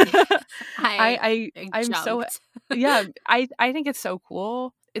 I'm so, yeah, I think it's so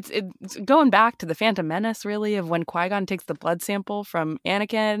cool. It's going back to the Phantom Menace, really, of when Qui-Gon takes the blood sample from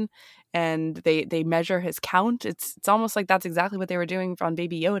Anakin and they measure his count. It's almost like that's exactly what they were doing on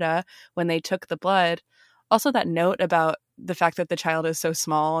Baby Yoda when they took the blood. Also, that note about the fact that the child is so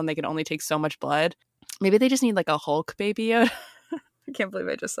small and they can only take so much blood. Maybe they just need like a Hulk Baby Yoda. I can't believe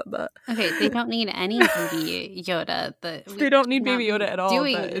I just said that. Okay, they don't need any Baby Yoda. They don't need Baby Yoda at all.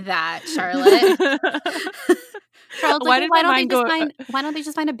 Doing that, Charlotte. Charlotte's like, why don't they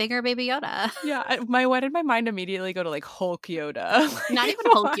just find a bigger Baby Yoda? Yeah, why did my mind immediately go to like Hulk Yoda? Not even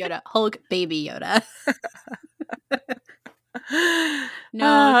Hulk Yoda, Hulk Baby Yoda.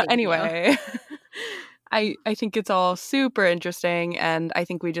 No. Anyway, I think it's all super interesting, and I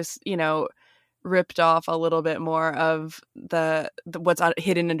think we just ripped off a little bit more of the what's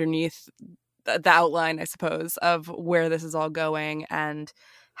hidden underneath the outline, I suppose, of where this is all going and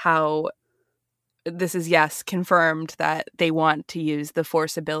how this is, yes, confirmed that they want to use the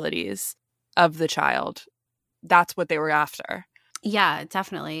Force abilities of the child. That's what they were after. Yeah,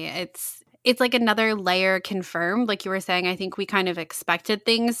 definitely. It's like another layer confirmed. Like you were saying, I think we kind of expected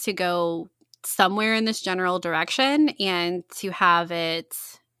things to go somewhere in this general direction, and to have it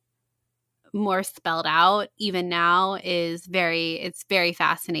more spelled out even now it's very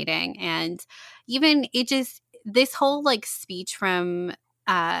fascinating. And even this whole like speech from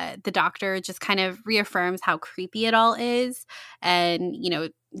the doctor just kind of reaffirms how creepy it all is, and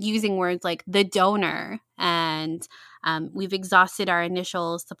using words like the donor and we've exhausted our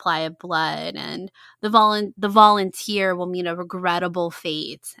initial supply of blood, and the volunteer will meet a regrettable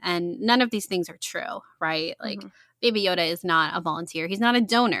fate, and none of these things are true, right? Like Baby Yoda is not a volunteer. He's not a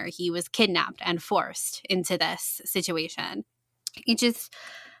donor. He was kidnapped and forced into this situation.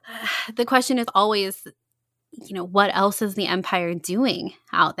 The question is always, what else is the Empire doing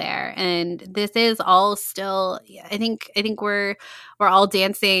out there? And this is all still, I think we're all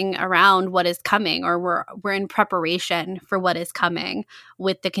dancing around what is coming, or we're in preparation for what is coming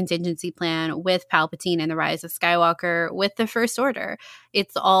with the contingency plan, with Palpatine and the Rise of Skywalker, with the First Order.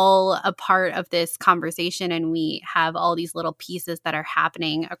 It's all a part of this conversation, and we have all these little pieces that are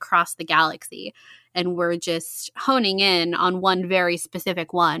happening across the galaxy, and we're just honing in on one very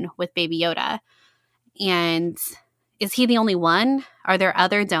specific one with Baby Yoda. And is he the only one? Are there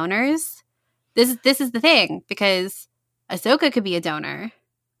other donors? This is the thing, because Ahsoka could be a donor,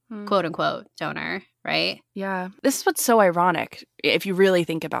 quote unquote donor, right? Yeah. This is what's so ironic if you really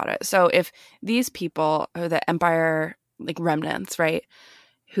think about it. So if these people are the Empire like remnants, right,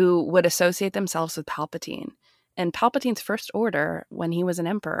 who would associate themselves with Palpatine, and Palpatine's first order when he was an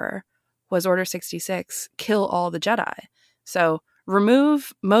emperor was Order 66, kill all the Jedi. So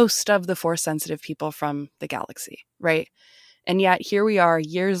remove most of the Force-sensitive people from the galaxy, right? And yet here we are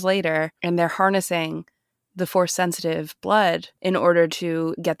years later, and they're harnessing the Force-sensitive blood in order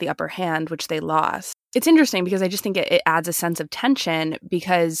to get the upper hand, which they lost. It's interesting because I just think it adds a sense of tension,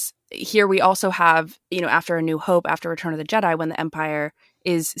 because here we also have, after A New Hope, after Return of the Jedi, when the Empire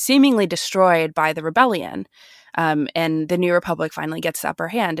is seemingly destroyed by the rebellion, and the New Republic finally gets the upper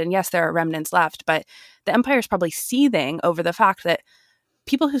hand. And yes, there are remnants left, but the Empire is probably seething over the fact that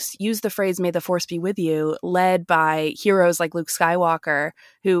people who use the phrase "May the Force be with you," led by heroes like Luke Skywalker,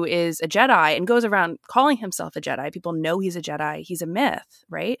 who is a Jedi and goes around calling himself a Jedi. People know he's a Jedi. He's a myth,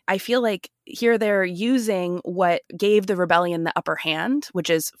 right? I feel like here they're using what gave the rebellion the upper hand,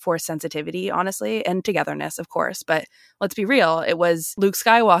 which is Force sensitivity, honestly, and togetherness, of course. But let's be real, it was Luke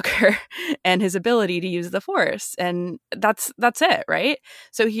Skywalker and his ability to use the Force. And that's it, right?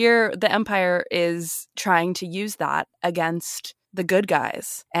 So here the Empire is trying to use that against the good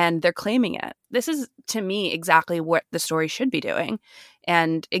guys, and they're claiming it. This is, to me, exactly what the story should be doing,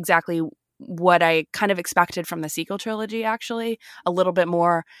 and exactly what I kind of expected from the sequel trilogy, actually. A little bit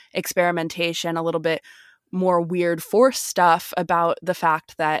more experimentation, a little bit more weird Force stuff about the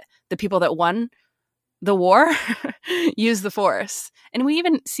fact that the people that won the war use the Force. And we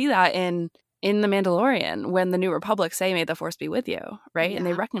even see that in The Mandalorian, when the New Republic say, "May the Force be with you," right? Yeah. And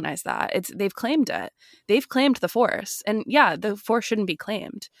they recognize that. They've claimed it. They've claimed the Force. And yeah, the Force shouldn't be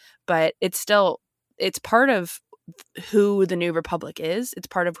claimed, but it's part of who the New Republic is. It's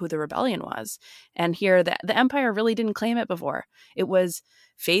part of who the rebellion was. And here, the Empire really didn't claim it before. It was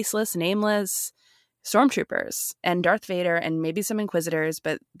faceless, nameless stormtroopers and Darth Vader and maybe some Inquisitors,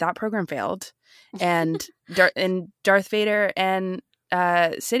 but that program failed. And Darth Vader and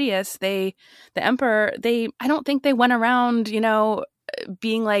Sidious, the Emperor, I don't think they went around,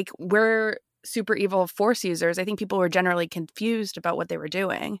 being like, we're super evil Force users. I think people were generally confused about what they were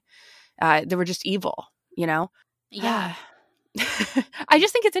doing. They were just evil, you know? Yeah. I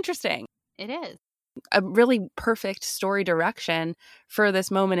just think it's interesting. It is. A really perfect story direction for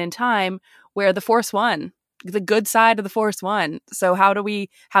this moment in time where the Force won. The good side of the Force won. So how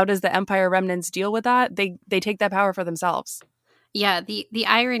does the Empire remnants deal with that? They take that power for themselves. Yeah, the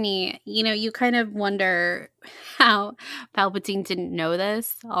irony, you kind of wonder how Palpatine didn't know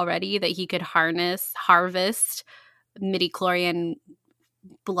this already, that he could harvest midichlorian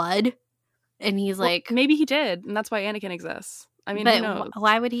blood. And he's like, maybe he did, and that's why Anakin exists. I mean, but who knows?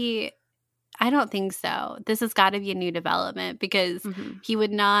 Why would he? I don't think so. This has got to be a new development, because he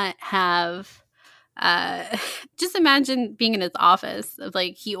would not have. Just imagine being in his office of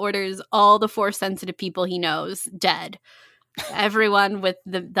like, he orders all the Force sensitive people he knows dead. Everyone with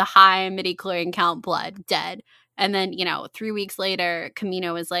the high midichlorian count blood dead. And then, 3 weeks later,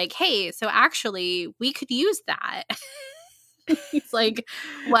 Kamino is like, hey, so actually we could use that. He's like,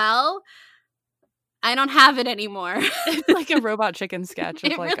 well, I don't have it anymore. It's like a Robot Chicken sketch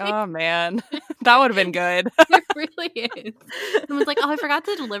of like, really, oh man, that would have been good. It really is. Someone's like, oh, I forgot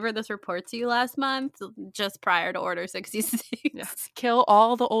to deliver this report to you last month, just prior to Order 66. Yeah. Kill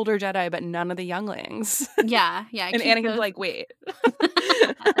all the older Jedi, but none of the younglings. Yeah. And Anakin's like, wait.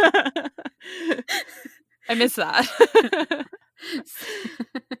 I missed that.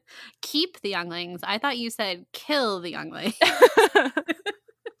 Keep the younglings. I thought you said kill the younglings.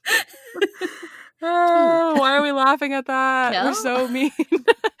 Oh, why are we laughing at that? Kill? We're so mean.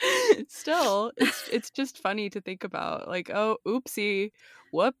 Still, it's just funny to think about. Like, oh, oopsie,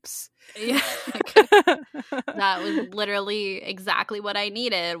 whoops. Yeah. That was literally exactly what I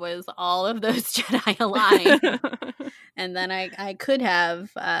needed, was all of those Jedi aligned. And then I could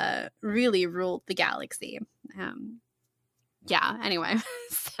have really ruled the galaxy. Yeah, anyway.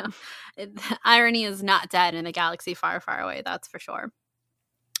 So, irony is not dead in a galaxy far, far away, that's for sure.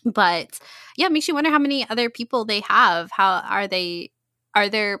 But yeah, it makes you wonder how many other people they have. How are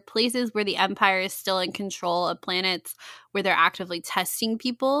there places where the Empire is still in control of planets where they're actively testing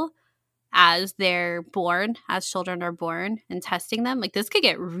people as they're born, as children are born, and testing them? Like, this could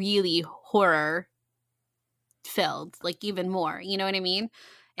get really horror filled, like even more. You know what I mean?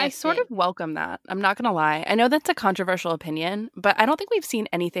 I sort of welcome that. I'm not going to lie. I know that's a controversial opinion, but I don't think we've seen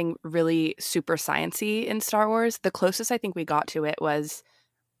anything really super science-y in Star Wars. The closest I think we got to it was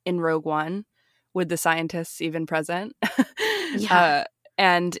in Rogue One, with the scientists even present. Yeah.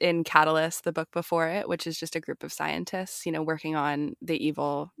 And in Catalyst, the book before it, which is just a group of scientists, working on the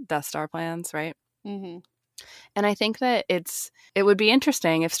evil Death Star plans, right? Mm-hmm. And I think that it would be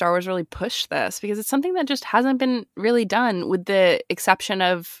interesting if Star Wars really pushed this, because it's something that just hasn't been really done, with the exception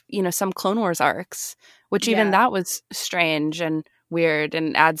of, some Clone Wars arcs, which even that was strange and weird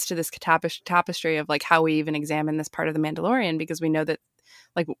and adds to this tapestry of like how we even examine this part of the Mandalorian, because we know that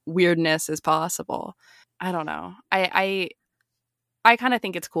like weirdness is possible. I don't know. I kind of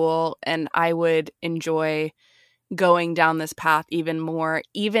think it's cool, and I would enjoy going down this path even more,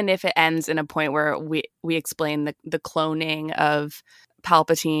 even if it ends in a point where we explain the cloning of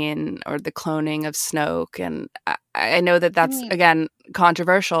Palpatine or the cloning of Snoke. And I know that that's, again,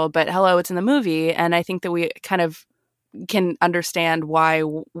 controversial, but hello, it's in the movie, and I think that we kind of can understand why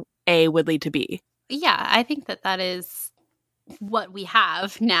A would lead to B. Yeah, I think that is what we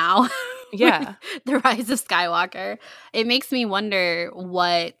have now. Yeah. The Rise of Skywalker. It makes me wonder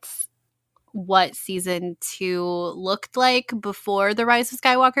what season 2 looked like before The Rise of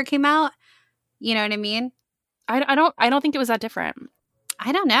Skywalker came out. You know what I mean? I don't think it was that different.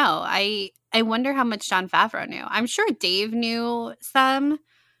 I don't know. I wonder how much Jon Favreau knew. I'm sure Dave knew some.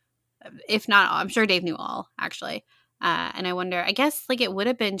 If not all, I'm sure Dave knew all, actually. And I wonder, I guess like it would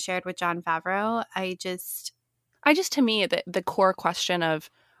have been shared with Jon Favreau. I just, to me, the core question of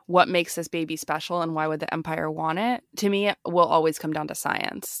what makes this baby special and why would the Empire want it, to me, it will always come down to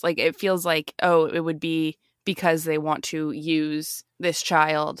science. Like, it feels like, oh, it would be because they want to use this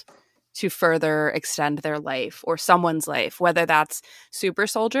child to further extend their life or someone's life, whether that's super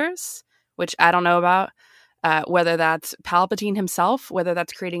soldiers, which I don't know about, whether that's Palpatine himself, whether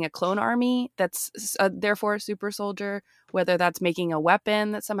that's creating a clone army that's therefore a super soldier, whether that's making a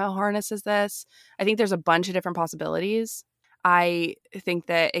weapon that somehow harnesses this. I think there's a bunch of different possibilities. I think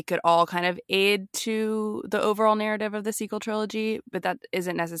that it could all kind of aid to the overall narrative of the sequel trilogy, but that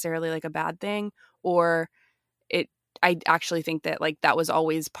isn't necessarily like a bad thing. Or I actually think that like that was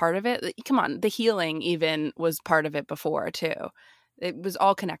always part of it. Come on, the healing even was part of it before too. It was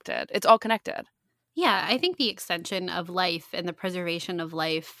all connected. It's all connected. Yeah, I think the extension of life and the preservation of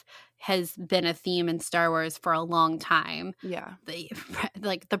life has been a theme in Star Wars for a long time. Yeah.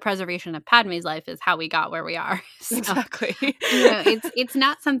 The preservation of Padme's life is how we got where we are. So, Exactly. it's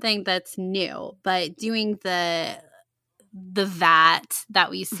not something that's new, but doing the vat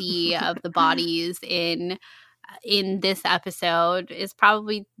that we see of the bodies in this episode is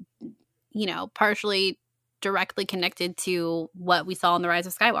probably, partially directly connected to what we saw in The Rise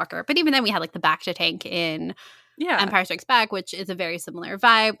of Skywalker. But even then we had like the Bacta tank in Empire Strikes Back, which is a very similar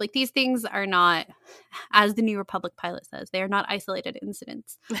vibe. Like these things are not, as the New Republic pilot says, they are not isolated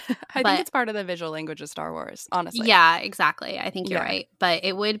incidents. I think it's part of the visual language of Star Wars, honestly. Yeah, exactly. I think you're right. But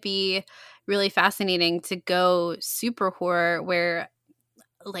it would be really fascinating to go super horror where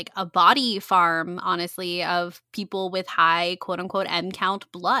like a body farm, honestly, of people with high quote unquote M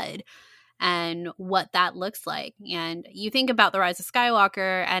count blood and what that looks like. And you think about The Rise of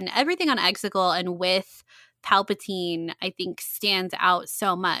Skywalker and everything on Exegol and with Palpatine, I think, stands out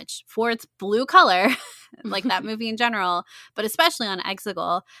so much for its blue color, like that movie in general, but especially on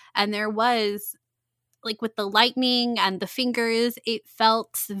Exegol. And there was, like, with the lightning and the fingers, it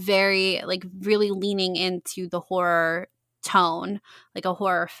felt very, like, really leaning into the horror tone, like a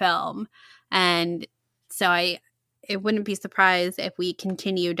horror film. And so it wouldn't be surprised if we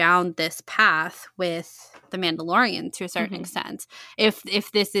continue down this path with The Mandalorian to a certain extent. If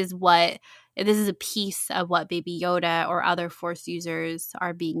this is a piece of what Baby Yoda or other Force users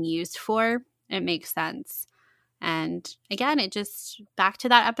are being used for, it makes sense. And again, it just back to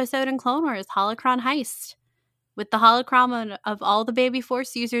that episode in Clone Wars, Holocron Heist, with the holocron of all the baby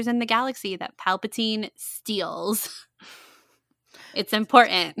Force users in the galaxy that Palpatine steals. It's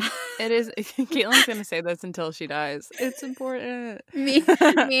important. It is. Caitlin's going to say this until she dies. It's important. Me.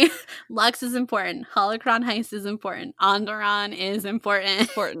 Lux is important. Holocron Heist is important. Onderon is important.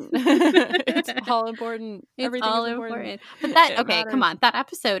 It's all important. It's all important. But that, okay, come on. That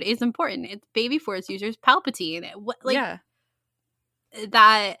episode is important. It's baby Force users, Palpatine.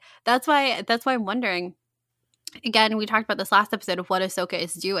 That's why I'm wondering. Again, we talked about this last episode of what Ahsoka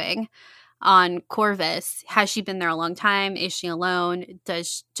is doing on Corvus. Has she been there a long time? Is she alone?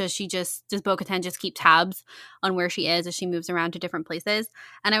 Does Bo-Katan just keep tabs on where she is as she moves around to different places?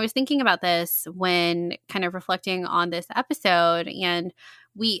 And I was thinking about this when kind of reflecting on this episode, and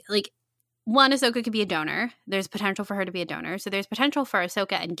Ahsoka could be a donor. There's potential for her to be a donor. So there's potential for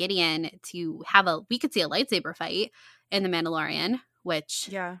Ahsoka and Gideon to have we could see a lightsaber fight in The Mandalorian, which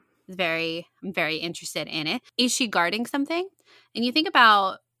is I'm very interested in it. Is she guarding something? And you think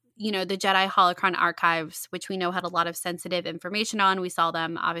about, the Jedi Holocron archives, which we know had a lot of sensitive information on. We saw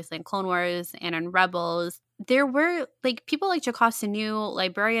them obviously in Clone Wars and in Rebels. There were people like Jocasta Sanu,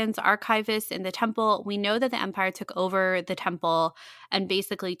 librarians, archivists in the temple. We know that the Empire took over the temple and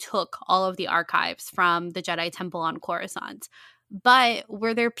basically took all of the archives from the Jedi temple on Coruscant. But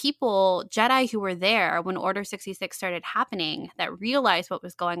were there people, Jedi, who were there when Order 66 started happening that realized what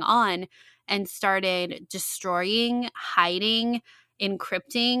was going on and started destroying, hiding,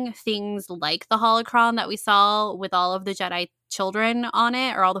 encrypting things like the holocron that we saw with all of the Jedi children on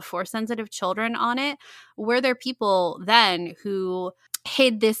it, or all the Force-sensitive children on it? Were there people then who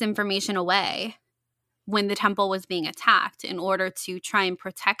hid this information away when the temple was being attacked in order to try and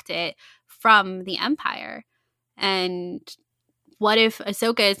protect it from the Empire? And what if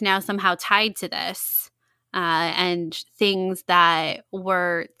Ahsoka is now somehow tied to this and things that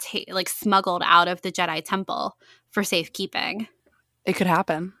were smuggled out of the Jedi temple for safekeeping? It could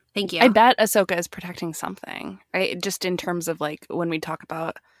happen. Thank you. I bet Ahsoka is protecting something, right? Just in terms of when we talk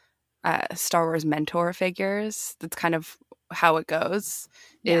about Star Wars mentor figures, that's kind of how it goes.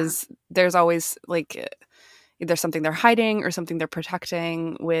 Is there's always either something they're hiding or something they're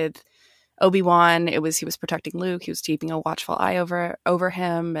protecting. With Obi-Wan, he was protecting Luke. He was keeping a watchful eye over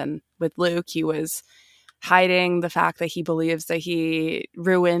him, and with Luke, he was hiding the fact that he believes that he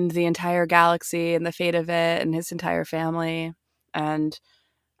ruined the entire galaxy and the fate of it and his entire family. And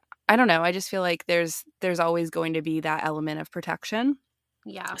I don't know. I just feel like there's always going to be that element of protection.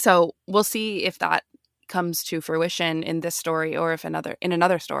 Yeah. So we'll see if that comes to fruition in this story or if in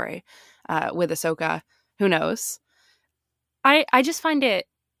another story with Ahsoka. Who knows? I just find it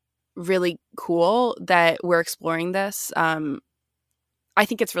really cool that we're exploring this. I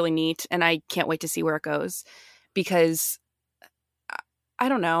think it's really neat, and I can't wait to see where it goes, because I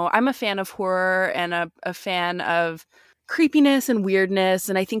don't know. I'm a fan of horror and a fan of creepiness and weirdness,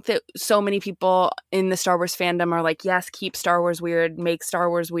 and I think that so many people in the Star Wars fandom are like, yes, keep Star Wars weird, make Star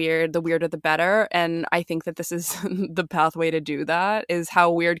Wars weird, the weirder the better. And I think that this is the pathway to do that, is how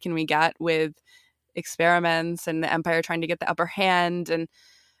weird can we get with experiments and the Empire trying to get the upper hand, and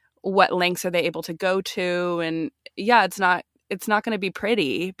what lengths are they able to go to. And yeah, it's not it's not going to be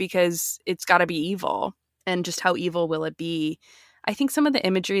pretty because it's got to be evil. And just how evil will it be? I think some of the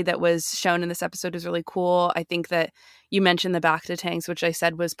imagery that was shown in this episode is really cool. I think that you mentioned the Bacta tanks, which I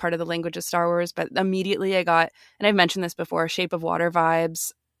said was part of the language of Star Wars, but immediately I got, and I've mentioned this before, Shape of Water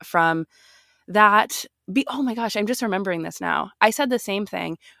vibes from that. Oh my gosh, I'm just remembering this now. I said the same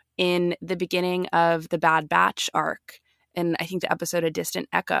thing in the beginning of the Bad Batch arc. And I think the episode A Distant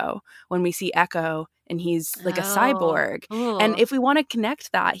Echo, when we see Echo and he's like a cyborg. Ooh. And if we want to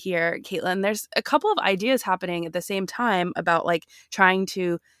connect that here, Caitlin, there's a couple of ideas happening at the same time about like trying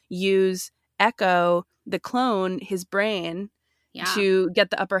to use Echo, the clone, his brain, to get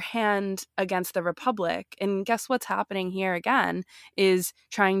the upper hand against the Republic. And guess what's happening here again is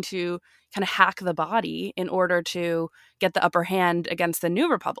trying to kind of hack the body in order to get the upper hand against the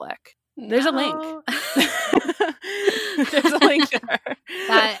New Republic. There's a link. There's a link there.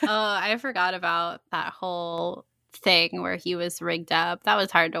 I forgot about that whole thing where he was rigged up. That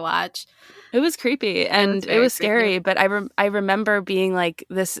was hard to watch. It was creepy and it was scary, but I remember being like,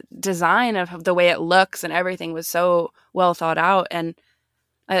 this design of the way it looks and everything was so well thought out. And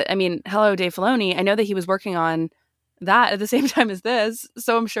I mean, hello, Dave Filoni. I know that he was working on that at the same time as this,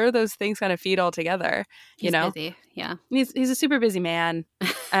 so I'm sure those things kind of feed all together. He's busy. Yeah, he's a super busy man,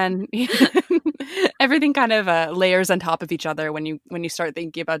 and everything kind of layers on top of each other when you start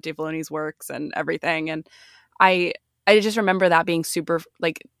thinking about Dave Filoni's works and everything. And I just remember that being super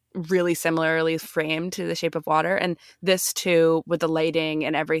like really similarly framed to The Shape of Water, and this too with the lighting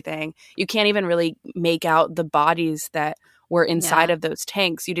and everything. You can't even really make out the bodies that were inside of those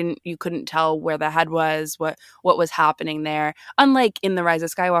tanks. You couldn't tell where the head was, what was happening there. Unlike in The Rise of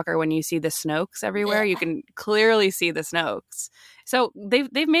Skywalker, when you see the Snokes everywhere, you can clearly see the Snokes. So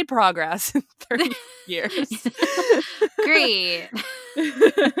they've made progress in 30 years. Great.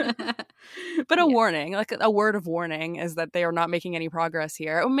 But a warning, like a word of warning, is that they are not making any progress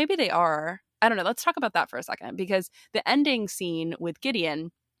here. Or maybe they are. I don't know. Let's talk about that for a second, because the ending scene with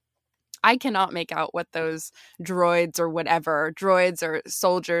Gideon, I cannot make out what those droids or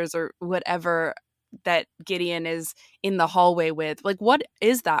soldiers or whatever that Gideon is in the hallway with. Like, what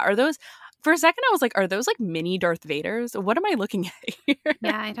is that? Are those, for a second I was like, are those like mini Darth Vaders? What am I looking at here?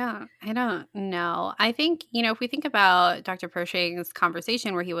 Yeah, I don't know. I think, if we think about Dr. Pershing's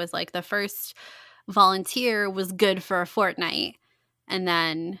conversation where he was like, the first volunteer was good for a fortnight and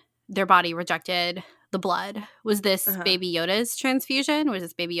then their body rejected the blood. Was this Baby Yoda's transfusion? Was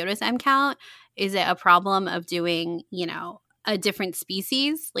this Baby Yoda's M count? Is it a problem of doing, a different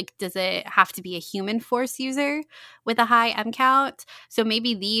species? Like, does it have to be a human Force user with a high M count? So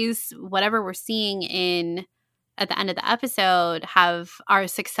maybe these, whatever we're seeing at the end of the episode, are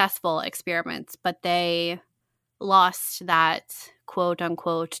successful experiments, but they lost that quote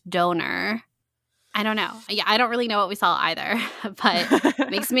unquote donor. I don't know. Yeah, I don't really know what we saw either, but it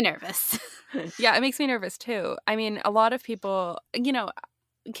makes me nervous. Yeah, it makes me nervous too. I mean, a lot of people, Caitlin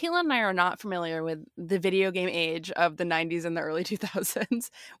and I are not familiar with the video game age of the 90s and the early 2000s.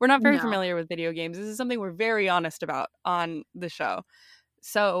 We're not very familiar with video games. This is something we're very honest about on the show.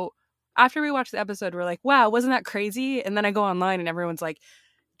 So after we watched the episode, we're like, wow, wasn't that crazy? And then I go online and everyone's like,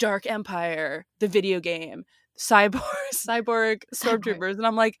 Dark Empire, the video game, cyborg stormtroopers, and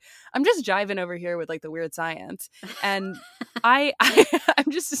I'm like, I'm just jiving over here with like the weird science, and I'm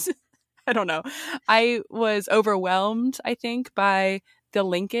just I don't know. I was overwhelmed, I think, by the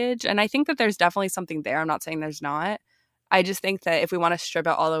linkage, and I think that there's definitely something there. I'm not saying there's not. I just think that if we want to strip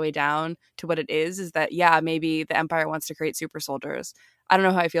it all the way down to what it is that maybe the Empire wants to create super soldiers. I don't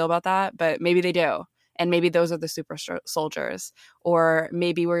know how I feel about that, but maybe they do. And maybe those are the super soldiers. Or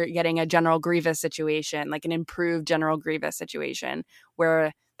maybe we're getting a General Grievous situation, like an improved General Grievous situation,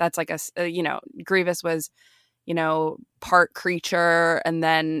 where that's like Grievous was, part creature and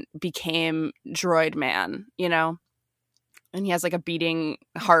then became droid man, and he has like a beating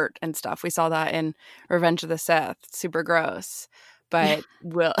heart and stuff. We saw that in Revenge of the Sith. Super gross. But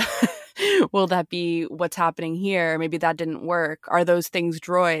will that be what's happening here? Maybe that didn't work. Are those things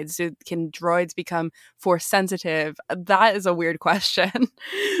droids? Can droids become Force sensitive? That is a weird question.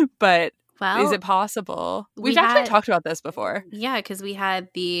 But is it possible? We've actually talked about this before. Yeah, because we had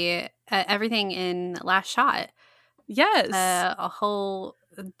the everything in Last Shot. Yes. A whole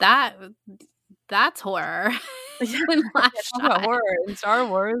that's horror. In Last Shot. Horror in Star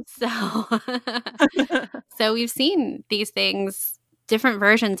Wars. So we've seen these things. Different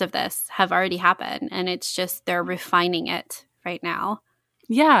versions of this have already happened, and it's just they're refining it right now.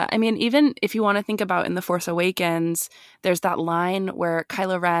 Yeah, I mean, even if you want to think about in The Force Awakens, there's that line where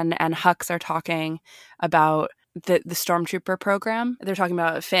Kylo Ren and Hux are talking about the Stormtrooper program. They're talking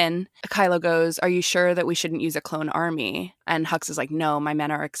about Finn. Kylo goes, "Are you sure that we shouldn't use a clone army?" And Hux is like, "No, my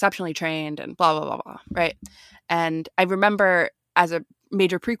men are exceptionally trained," and blah, blah, blah, blah, right? And I remember as a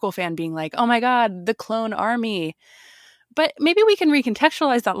major prequel fan being like, "Oh my God, the clone army." But maybe we can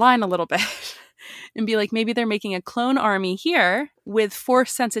recontextualize that line a little bit and be like, maybe they're making a clone army here with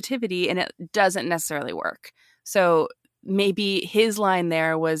Force sensitivity and it doesn't necessarily work. So maybe his line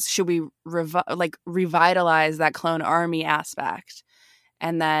there was, should we revitalize that clone army aspect?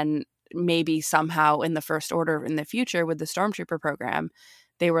 And then maybe somehow in the First Order in the future with the Stormtrooper program,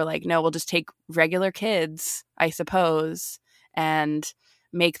 they were like, no, we'll just take regular kids, I suppose, and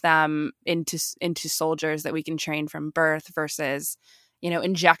make them into soldiers that we can train from birth versus,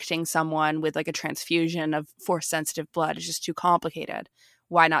 injecting someone with like a transfusion of Force sensitive blood is just too complicated.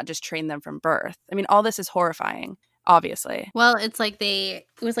 Why not just train them from birth? I mean, all this is horrifying, obviously. Well, it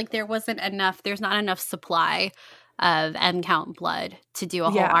was like there's not enough supply of M count blood to do a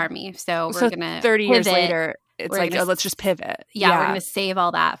whole army. So we're going to 30 years later, it's like, let's just pivot. Yeah, we're going to save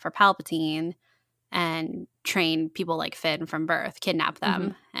all that for Palpatine and train people like Finn from birth, kidnap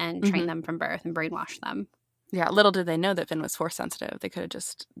them and train them from birth and brainwash them. Yeah, little did they know that Finn was Force sensitive. They could have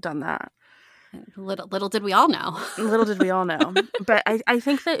just done that. Little did we all know. Little did we all know. But I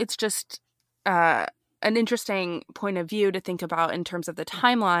think that it's just an interesting point of view to think about in terms of the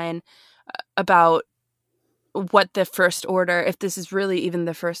timeline about what the First Order, if this is really even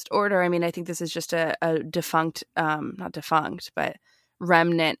the First Order. I mean, I think this is just a defunct, not defunct, but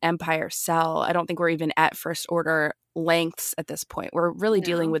remnant Empire cell. I don't think we're even at First Order lengths at this point. We're really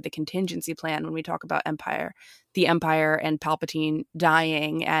dealing with the contingency plan when we talk about Empire, the Empire and Palpatine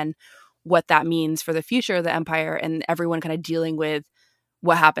dying and what that means for the future of the Empire and everyone kind of dealing with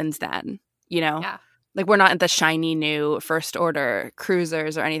what happens then, Yeah. Like we're not at the shiny new First Order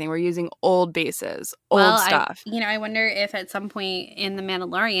cruisers or anything. We're using old bases, old stuff. I wonder if at some point in The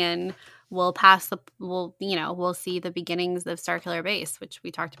Mandalorian we'll see the beginnings of Starkiller Base, which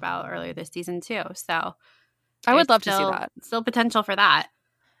we talked about earlier this season too. So I would love to see that. Still potential for that.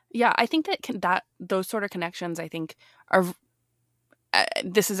 Yeah, I think that those sort of connections, I think, are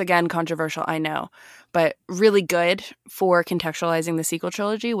this is again controversial, I know, but really good for contextualizing the sequel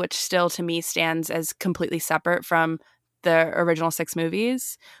trilogy, which still to me stands as completely separate from the original 6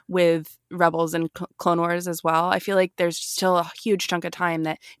 movies with Rebels and Clone Wars as well. I feel like there's still a huge chunk of time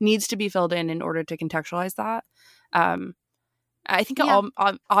that needs to be filled in order to contextualize that. I think it all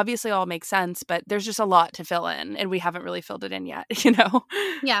obviously all makes sense, but there's just a lot to fill in and we haven't really filled it in yet,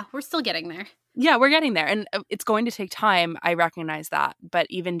 Yeah, we're still getting there. Yeah, we're getting there. And it's going to take time. I recognize that. But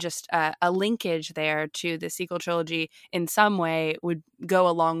even just a linkage there to the sequel trilogy in some way would go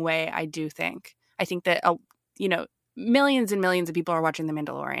a long way, I do think. I think that, millions and millions of people are watching The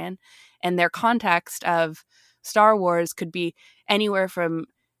Mandalorian. And their context of Star Wars could be anywhere from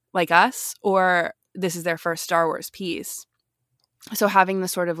like us or this is their first Star Wars piece. So having the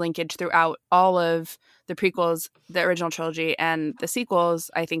sort of linkage throughout all of the prequels, the original trilogy, and the sequels,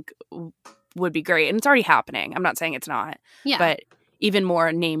 I think would be great. And it's already happening. I'm not saying it's not. Yeah. But even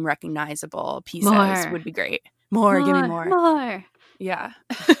more name recognizable pieces would be great. More, give me more. More. Yeah.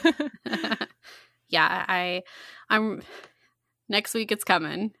 Yeah, I'm next week it's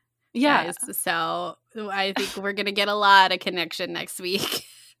coming. Yeah. Guys, so I think we're going to get a lot of connection next week.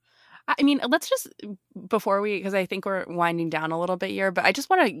 I mean, let's just because I think we're winding down a little bit here, but I just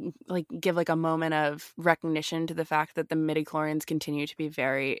want to give a moment of recognition to the fact that the midichlorians continue to be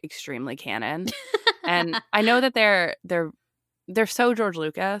very extremely canon. And I know that they're so George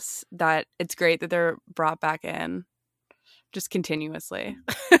Lucas that it's great that they're brought back in just continuously.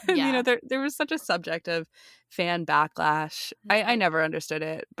 Yeah. There was such a subject of fan backlash. I never understood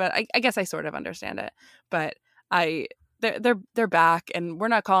it, but I guess I sort of understand it. But they're back, and we're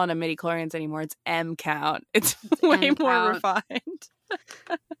not calling them midichlorians anymore. It's M count. It's way more refined.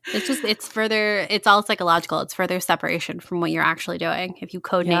 It's all psychological. It's further separation from what you're actually doing. If you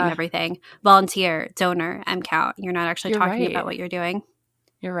code name everything, volunteer, donor, M count, you're not actually talking about what you're doing.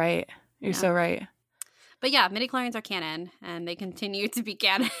 You're right. You're so right. But yeah, midichlorians are canon, and they continue to be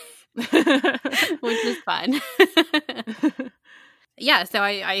canon, which is fun. Yeah, so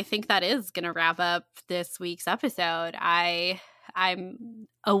I think that is going to wrap up this week's episode. I'm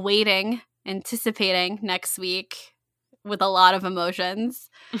anticipating next week with a lot of emotions.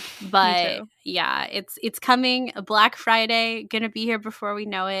 But yeah, it's coming. Black Friday, going to be here before we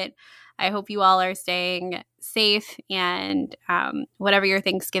know it. I hope you all are staying safe, and whatever your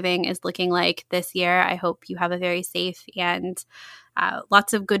Thanksgiving is looking like this year, I hope you have a very safe and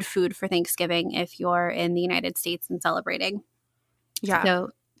lots of good food for Thanksgiving if you're in the United States and celebrating. Yeah. So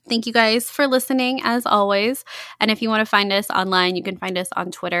Thank you guys for listening, as always. And if you want to find us online, you can find us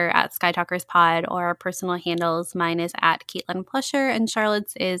on Twitter at SkyTalkersPod, or our personal handles. Mine is at Caitlin Plusher and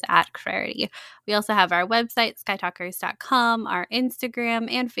Charlotte's is at Clarity. We also have our website, skytalkers.com, our Instagram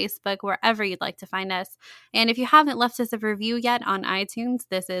and Facebook, wherever you'd like to find us. And if you haven't left us a review yet on iTunes,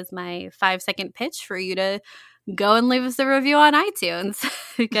 this is my 5-second pitch for you to go and leave us a review on iTunes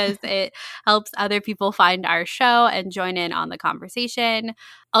because it helps other people find our show and join in on the conversation.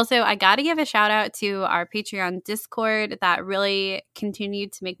 Also, I got to give a shout out to our Patreon Discord that really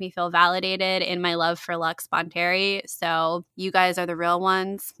continued to make me feel validated in my love for Lux Bonteri. So you guys are the real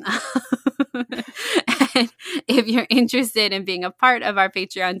ones. And if you're interested in being a part of our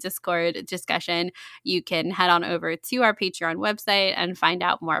Patreon Discord discussion, you can head on over to our Patreon website and find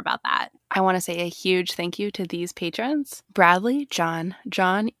out more about that. I want to say a huge thank you to these patrons: Bradley, John,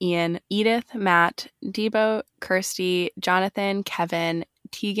 Ian, Edith, Matt, Debo, Kirsty, Jonathan, Kevin,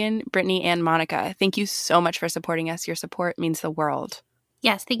 Tegan, Brittany, and Monica. Thank you so much for supporting us. Your support means the world.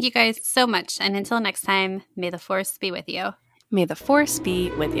 Yes, thank you guys so much. And until next time, may the force be with you. May the force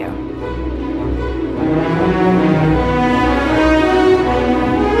be with you.